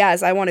like,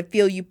 yes, I want to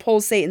feel you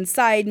pulsate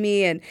inside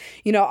me. And,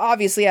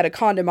 obviously I had a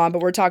condom on,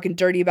 but we're talking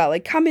dirty about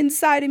like, come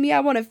inside of me.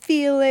 I want to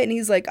feel it. And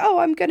he's like, oh,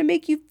 I'm going to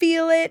make you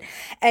feel it.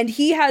 And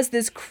he has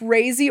this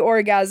crazy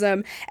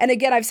orgasm. And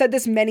again, I've said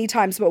this many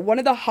times, but one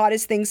of the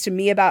hottest things to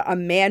me about a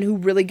man who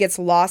really gets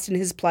lost in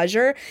his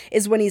pleasure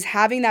is when he's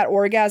having that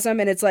orgasm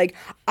and it's like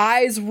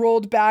eyes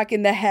rolled back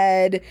in the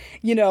head,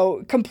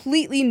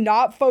 completely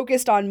not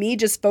focused on me,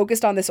 just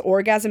focused on the this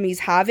orgasm he's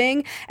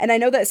having. And I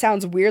know that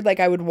sounds weird, like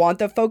I would want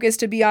the focus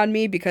to be on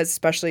me because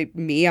especially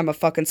me, I'm a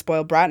fucking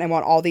spoiled brat and I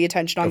want all the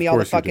attention on me all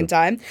the fucking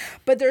time.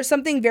 But there's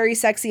something very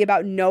sexy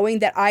about knowing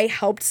that I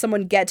helped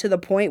someone get to the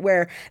point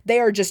where they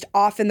are just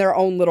off in their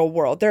own little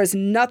world. There's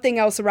nothing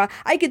else around.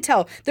 I could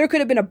tell there could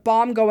have been a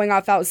bomb going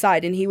off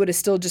outside and he would have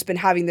still just been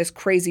having this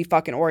crazy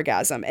fucking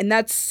orgasm. And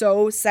that's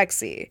so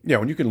sexy. Yeah,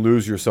 when you can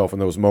lose yourself in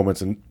those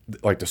moments and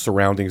like the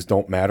surroundings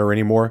don't matter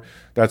anymore,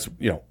 that's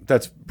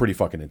pretty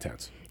fucking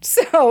intense.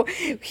 So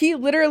he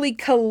literally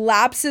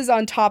collapses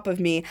on top of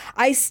me.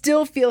 I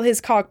still feel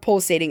his cock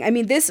pulsating. I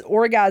mean, this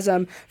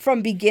orgasm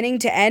from beginning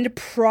to end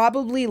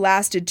probably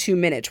lasted 2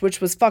 minutes, which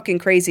was fucking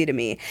crazy to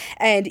me.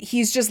 And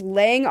he's just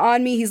laying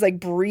on me. He's like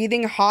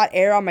breathing hot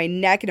air on my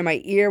neck and in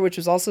my ear, which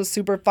was also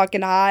super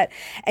fucking hot.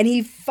 And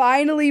he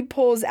finally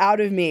pulls out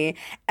of me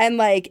and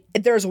like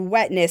there's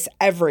wetness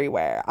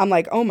everywhere. I'm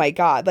like, oh my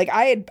God. Like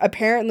I had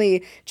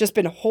apparently just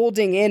been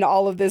holding in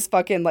all of this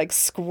fucking like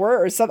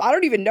squirt or something. I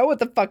don't even know what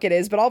the fuck it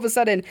is, but all of a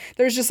sudden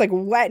there's just like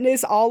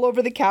wetness all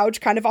over the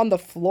couch, kind of on the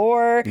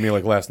floor. You mean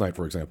like last night,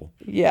 for example?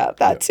 Yeah,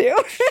 that too.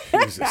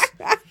 Jesus.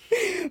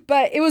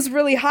 But it was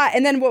really hot.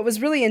 And then what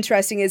was really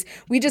interesting is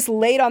we just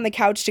laid on the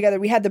couch together.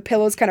 We had the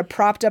pillows kind of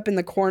propped up in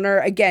the corner.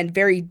 Again,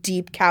 very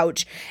deep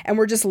couch. And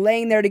we're just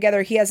laying there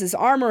together. He has his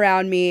arm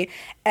around me.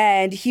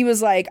 And he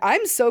was like,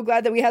 I'm so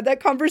glad that we had that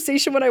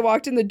conversation when I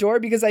walked in the door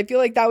because I feel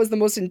like that was the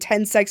most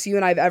intense sex you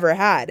and I've ever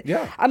had.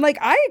 Yeah. I'm like,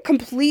 I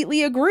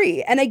completely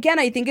agree. And again,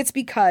 I think it's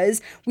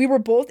because we were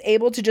both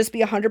able to just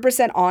be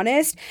 100%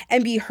 honest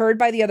and be heard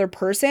by the other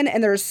person.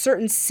 And there's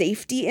certain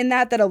safety in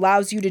that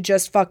allows you to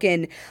just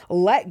fucking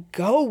let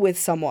go with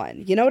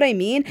someone. You know what I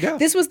mean? Yeah.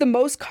 This was the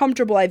most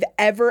comfortable I've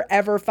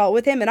ever felt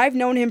with him. And I've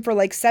known him for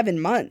like 7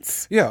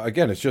 months. Yeah.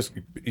 Again, it's just,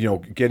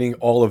 getting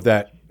all of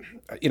that,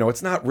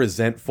 it's not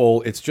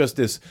resentful. It's just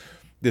this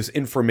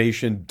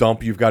information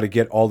dump. You've got to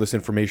get all this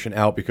information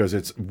out because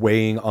it's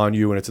weighing on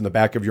you and it's in the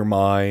back of your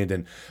mind.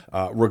 And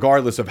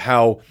regardless of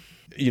how,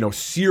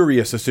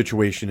 serious a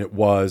situation it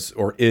was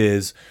or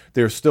is,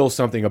 there's still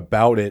something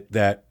about it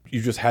that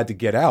you just had to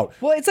get out.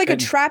 Well, it's like a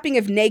trapping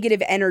of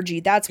negative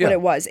energy. That's what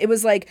it was. It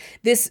was like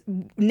this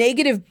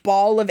negative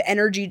ball of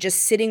energy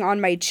just sitting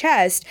on my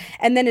chest.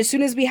 And then as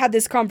soon as we had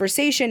this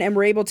conversation and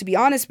were able to be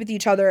honest with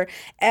each other,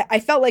 I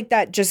felt like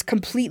that just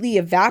completely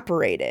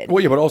evaporated.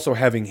 Well, yeah, but also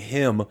having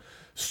him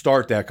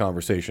start that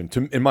conversation,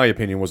 in my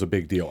opinion, was a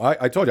big deal.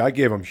 I told you, I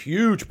gave him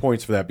huge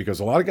points for that because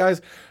a lot of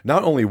guys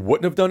not only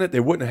wouldn't have done it, they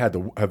wouldn't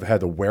have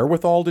had the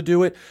wherewithal to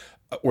do it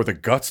or the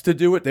guts to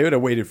do it. They would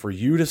have waited for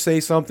you to say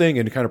something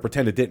and kind of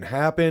pretend it didn't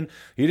happen.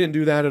 He didn't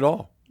do that at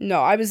all.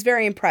 No, I was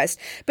very impressed.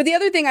 But the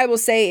other thing I will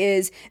say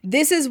is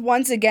this is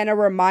once again a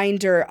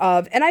reminder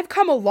of, and I've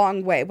come a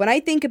long way. When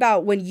I think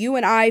about when you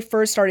and I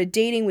first started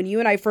dating, when you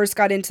and I first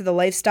got into the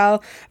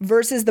lifestyle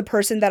versus the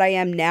person that I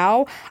am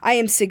now, I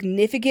am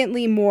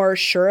significantly more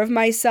sure of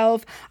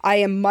myself. I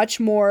am much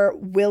more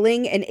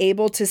willing and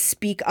able to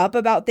speak up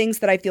about things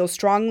that I feel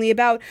strongly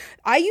about.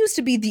 I used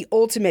to be the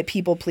ultimate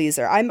people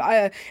pleaser.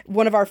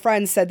 One of our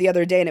friends said the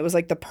other day, and it was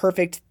like the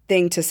perfect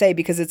thing to say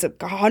because it's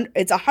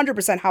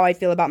 100% how I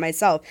feel about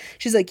myself.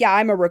 She's like, yeah,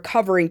 I'm a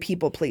recovering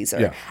people pleaser.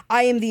 Yeah.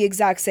 I am the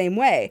exact same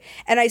way.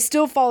 And I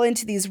still fall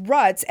into these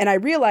ruts. And I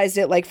realized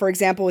it, like, for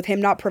example, with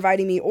him not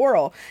providing me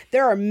oral,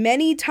 there are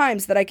many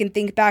times that I can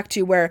think back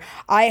to where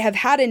I have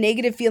had a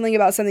negative feeling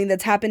about something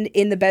that's happened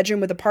in the bedroom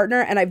with a partner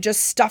and I've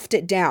just stuffed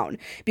it down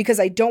because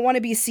I don't want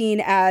to be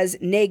seen as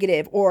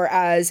negative or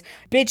as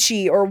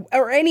bitchy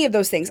or any of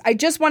those things. I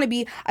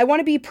want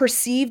to be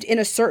perceived in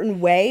a certain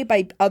way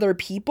by other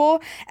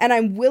people. And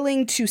I'm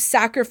willing to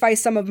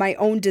sacrifice some of my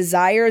own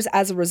desires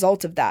as a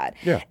result of that.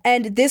 Yeah.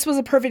 And this was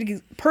a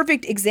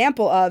perfect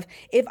example of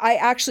if I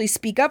actually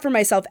speak up for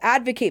myself,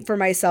 advocate for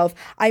myself,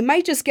 I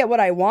might just get what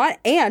I want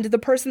and the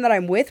person that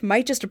I'm with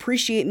might just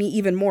appreciate me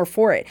even more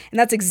for it. And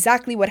that's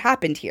exactly what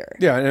happened here.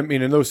 Yeah. And I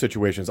mean, in those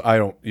situations, I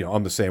don't,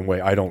 I'm the same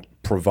way. I don't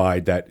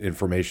provide that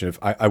information. If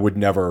I would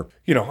never,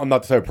 I'm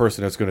not the type of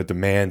person that's going to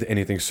demand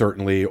anything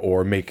certainly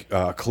or make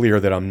clear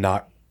that I'm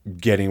not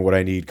getting what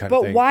I need kind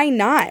of thing. But why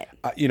not?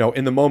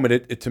 In the moment,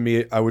 it to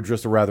me, I would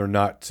just rather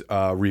not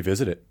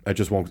revisit it.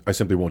 I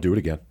simply won't do it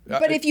again.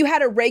 But if you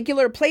had a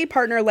regular play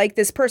partner like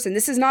this person,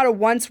 this is not a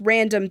once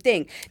random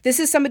thing. This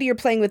is somebody you're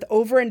playing with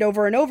over and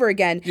over and over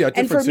again. Yeah,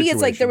 and for me, situation.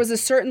 it's like there was a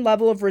certain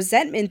level of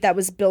resentment that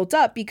was built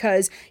up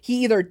because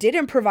he either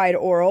didn't provide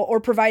oral or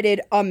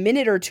provided a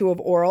minute or two of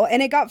oral,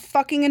 and it got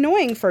fucking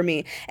annoying for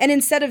me. And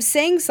instead of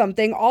saying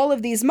something all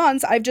of these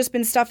months, I've just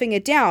been stuffing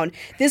it down.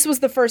 This was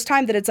the first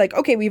time that it's like,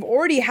 okay, we've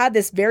already had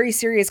this very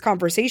serious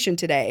conversation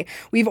today.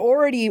 We've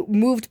already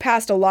moved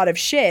past a lot of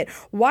shit.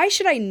 Why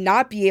should I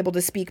not be able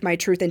to speak my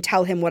truth and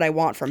tell him what I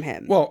want from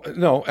him? Well,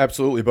 no,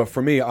 absolutely. But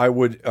for me, I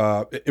would,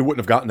 it wouldn't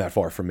have gotten that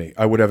far from me.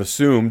 I would have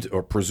assumed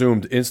or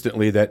presumed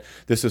instantly that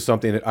this is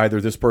something that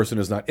either this person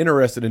is not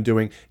interested in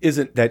doing,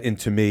 isn't that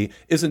into me,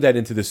 isn't that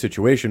into this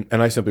situation,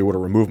 and I simply would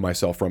have removed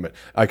myself from it.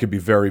 I could be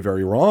very,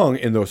 very wrong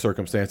in those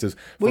circumstances.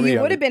 Well, you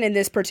would have been in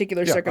this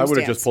particular circumstance. I would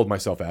have just pulled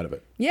myself out of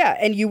it. Yeah,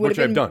 and you would have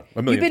been. Which I've done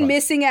a million You've been times.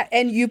 missing out,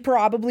 and you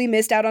probably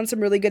missed out on some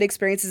really good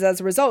experiences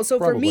as a result. So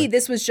for me,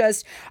 this was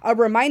just a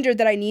reminder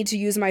that I need to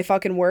use my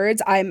fucking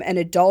words. I'm an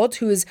adult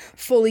who is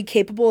fully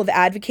capable of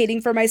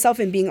advocating for myself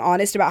and being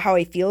honest about how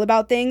I feel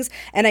about things.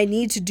 And I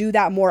need to do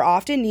that more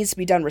often. It needs to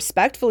be done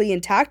respectfully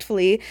and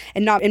tactfully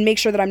and make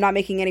sure that I'm not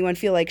making anyone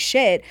feel like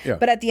shit. Yeah.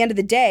 But at the end of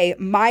the day,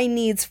 my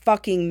needs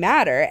fucking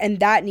matter. And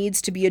that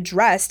needs to be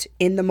addressed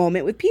in the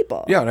moment with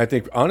people. Yeah. And I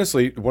think,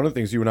 honestly, one of the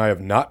things you and I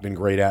have not been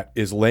great at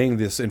is laying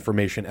this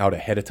information out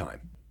ahead of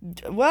time.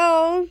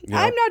 Well,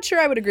 I'm not sure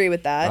I would agree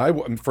with that.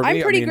 I'm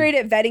pretty great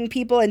at vetting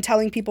people and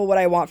telling people what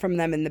I want from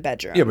them in the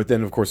bedroom. Yeah, but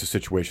then, of course, a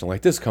situation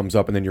like this comes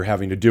up, and then you're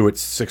having to do it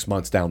 6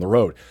 months down the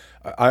road.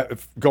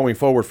 Going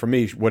forward for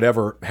me,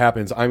 whatever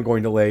happens, I'm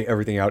going to lay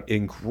everything out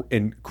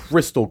in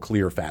crystal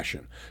clear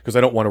fashion because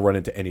I don't want to run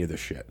into any of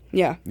this shit.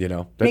 Yeah.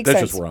 That's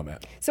just where I'm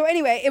at. So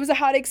anyway, it was a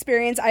hot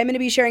experience. I'm going to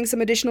be sharing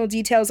some additional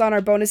details on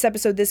our bonus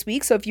episode this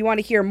week. So if you want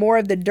to hear more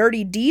of the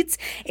dirty deets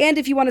and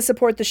if you want to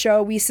support the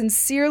show, we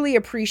sincerely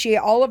appreciate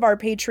all of our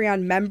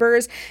Patreon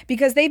members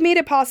because they've made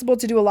it possible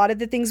to do a lot of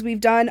the things we've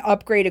done,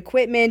 upgrade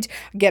equipment,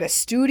 get a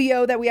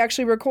studio that we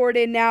actually record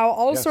in now,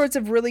 all sorts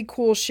of really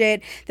cool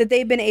shit that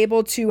they've been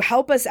able to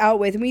help us out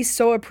with, and we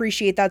so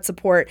appreciate that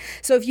support.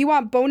 So if you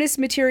want bonus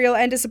material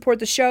and to support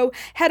the show,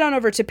 head on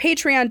over to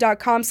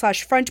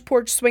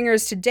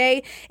patreon.com/frontporchswingers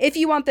today. If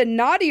you want the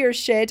naughtier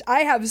shit,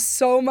 I have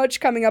so much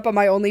coming up on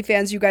my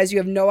OnlyFans, you guys, you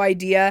have no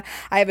idea.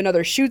 I have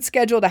another shoot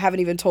scheduled. I haven't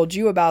even told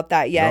you about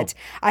that yet.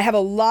 No. I have a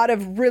lot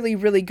of really,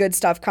 really good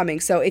stuff coming.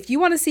 So if you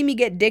want to see me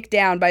get dicked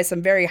down by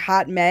some very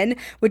hot men,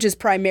 which is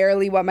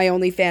primarily what my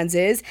OnlyFans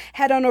is,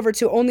 head on over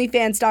to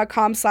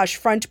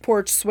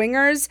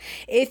onlyfans.com/frontporchswingers.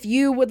 If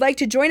you would like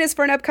to join us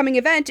for an upcoming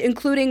event,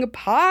 including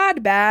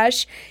Pod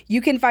Bash,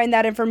 you can find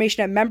that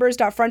information at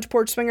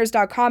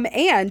members.frontporchswingers.com.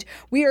 And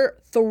we are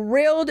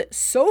thrilled,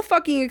 so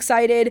fucking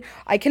excited.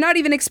 I cannot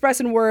even express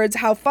in words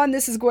how fun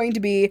this is going to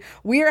be.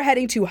 We are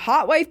heading to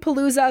Hot Wife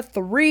Palooza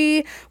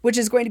 3, which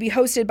is going to be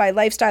hosted by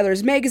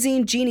Lifestylers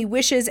Magazine, Jeannie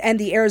Wishes, and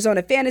the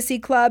Arizona Fantasy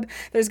Club.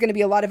 There's going to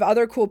be a lot of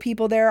other cool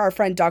people there. Our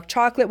friend Doc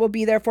Chocolate will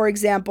be there, for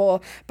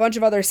example. A bunch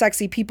of other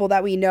sexy people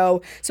that we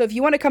know. So if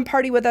you want to come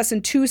party with us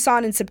in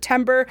Tucson in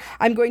September,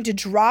 I'm going to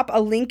drop a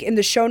link in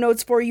the show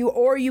notes for you,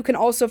 or you can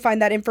also find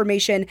that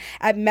information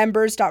at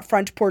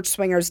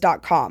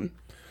members.frontporchswingers.com.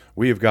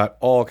 We have got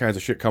all kinds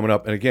of shit coming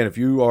up. And again, if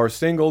you are a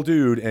single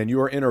dude and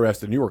you are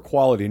interested and you are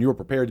quality and you are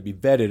prepared to be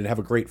vetted and have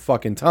a great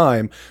fucking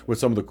time with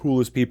some of the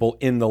coolest people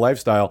in the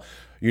lifestyle,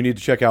 you need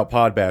to check out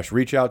Pod Bash.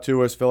 Reach out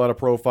to us, fill out a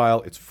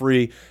profile. It's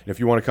free. And if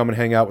you want to come and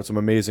hang out with some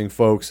amazing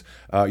folks,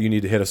 you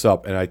need to hit us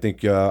up. And I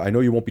think, I know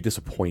you won't be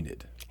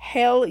disappointed.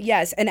 Hell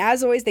yes. And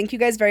as always, thank you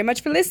guys very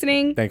much for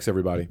listening. Thanks,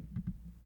 everybody.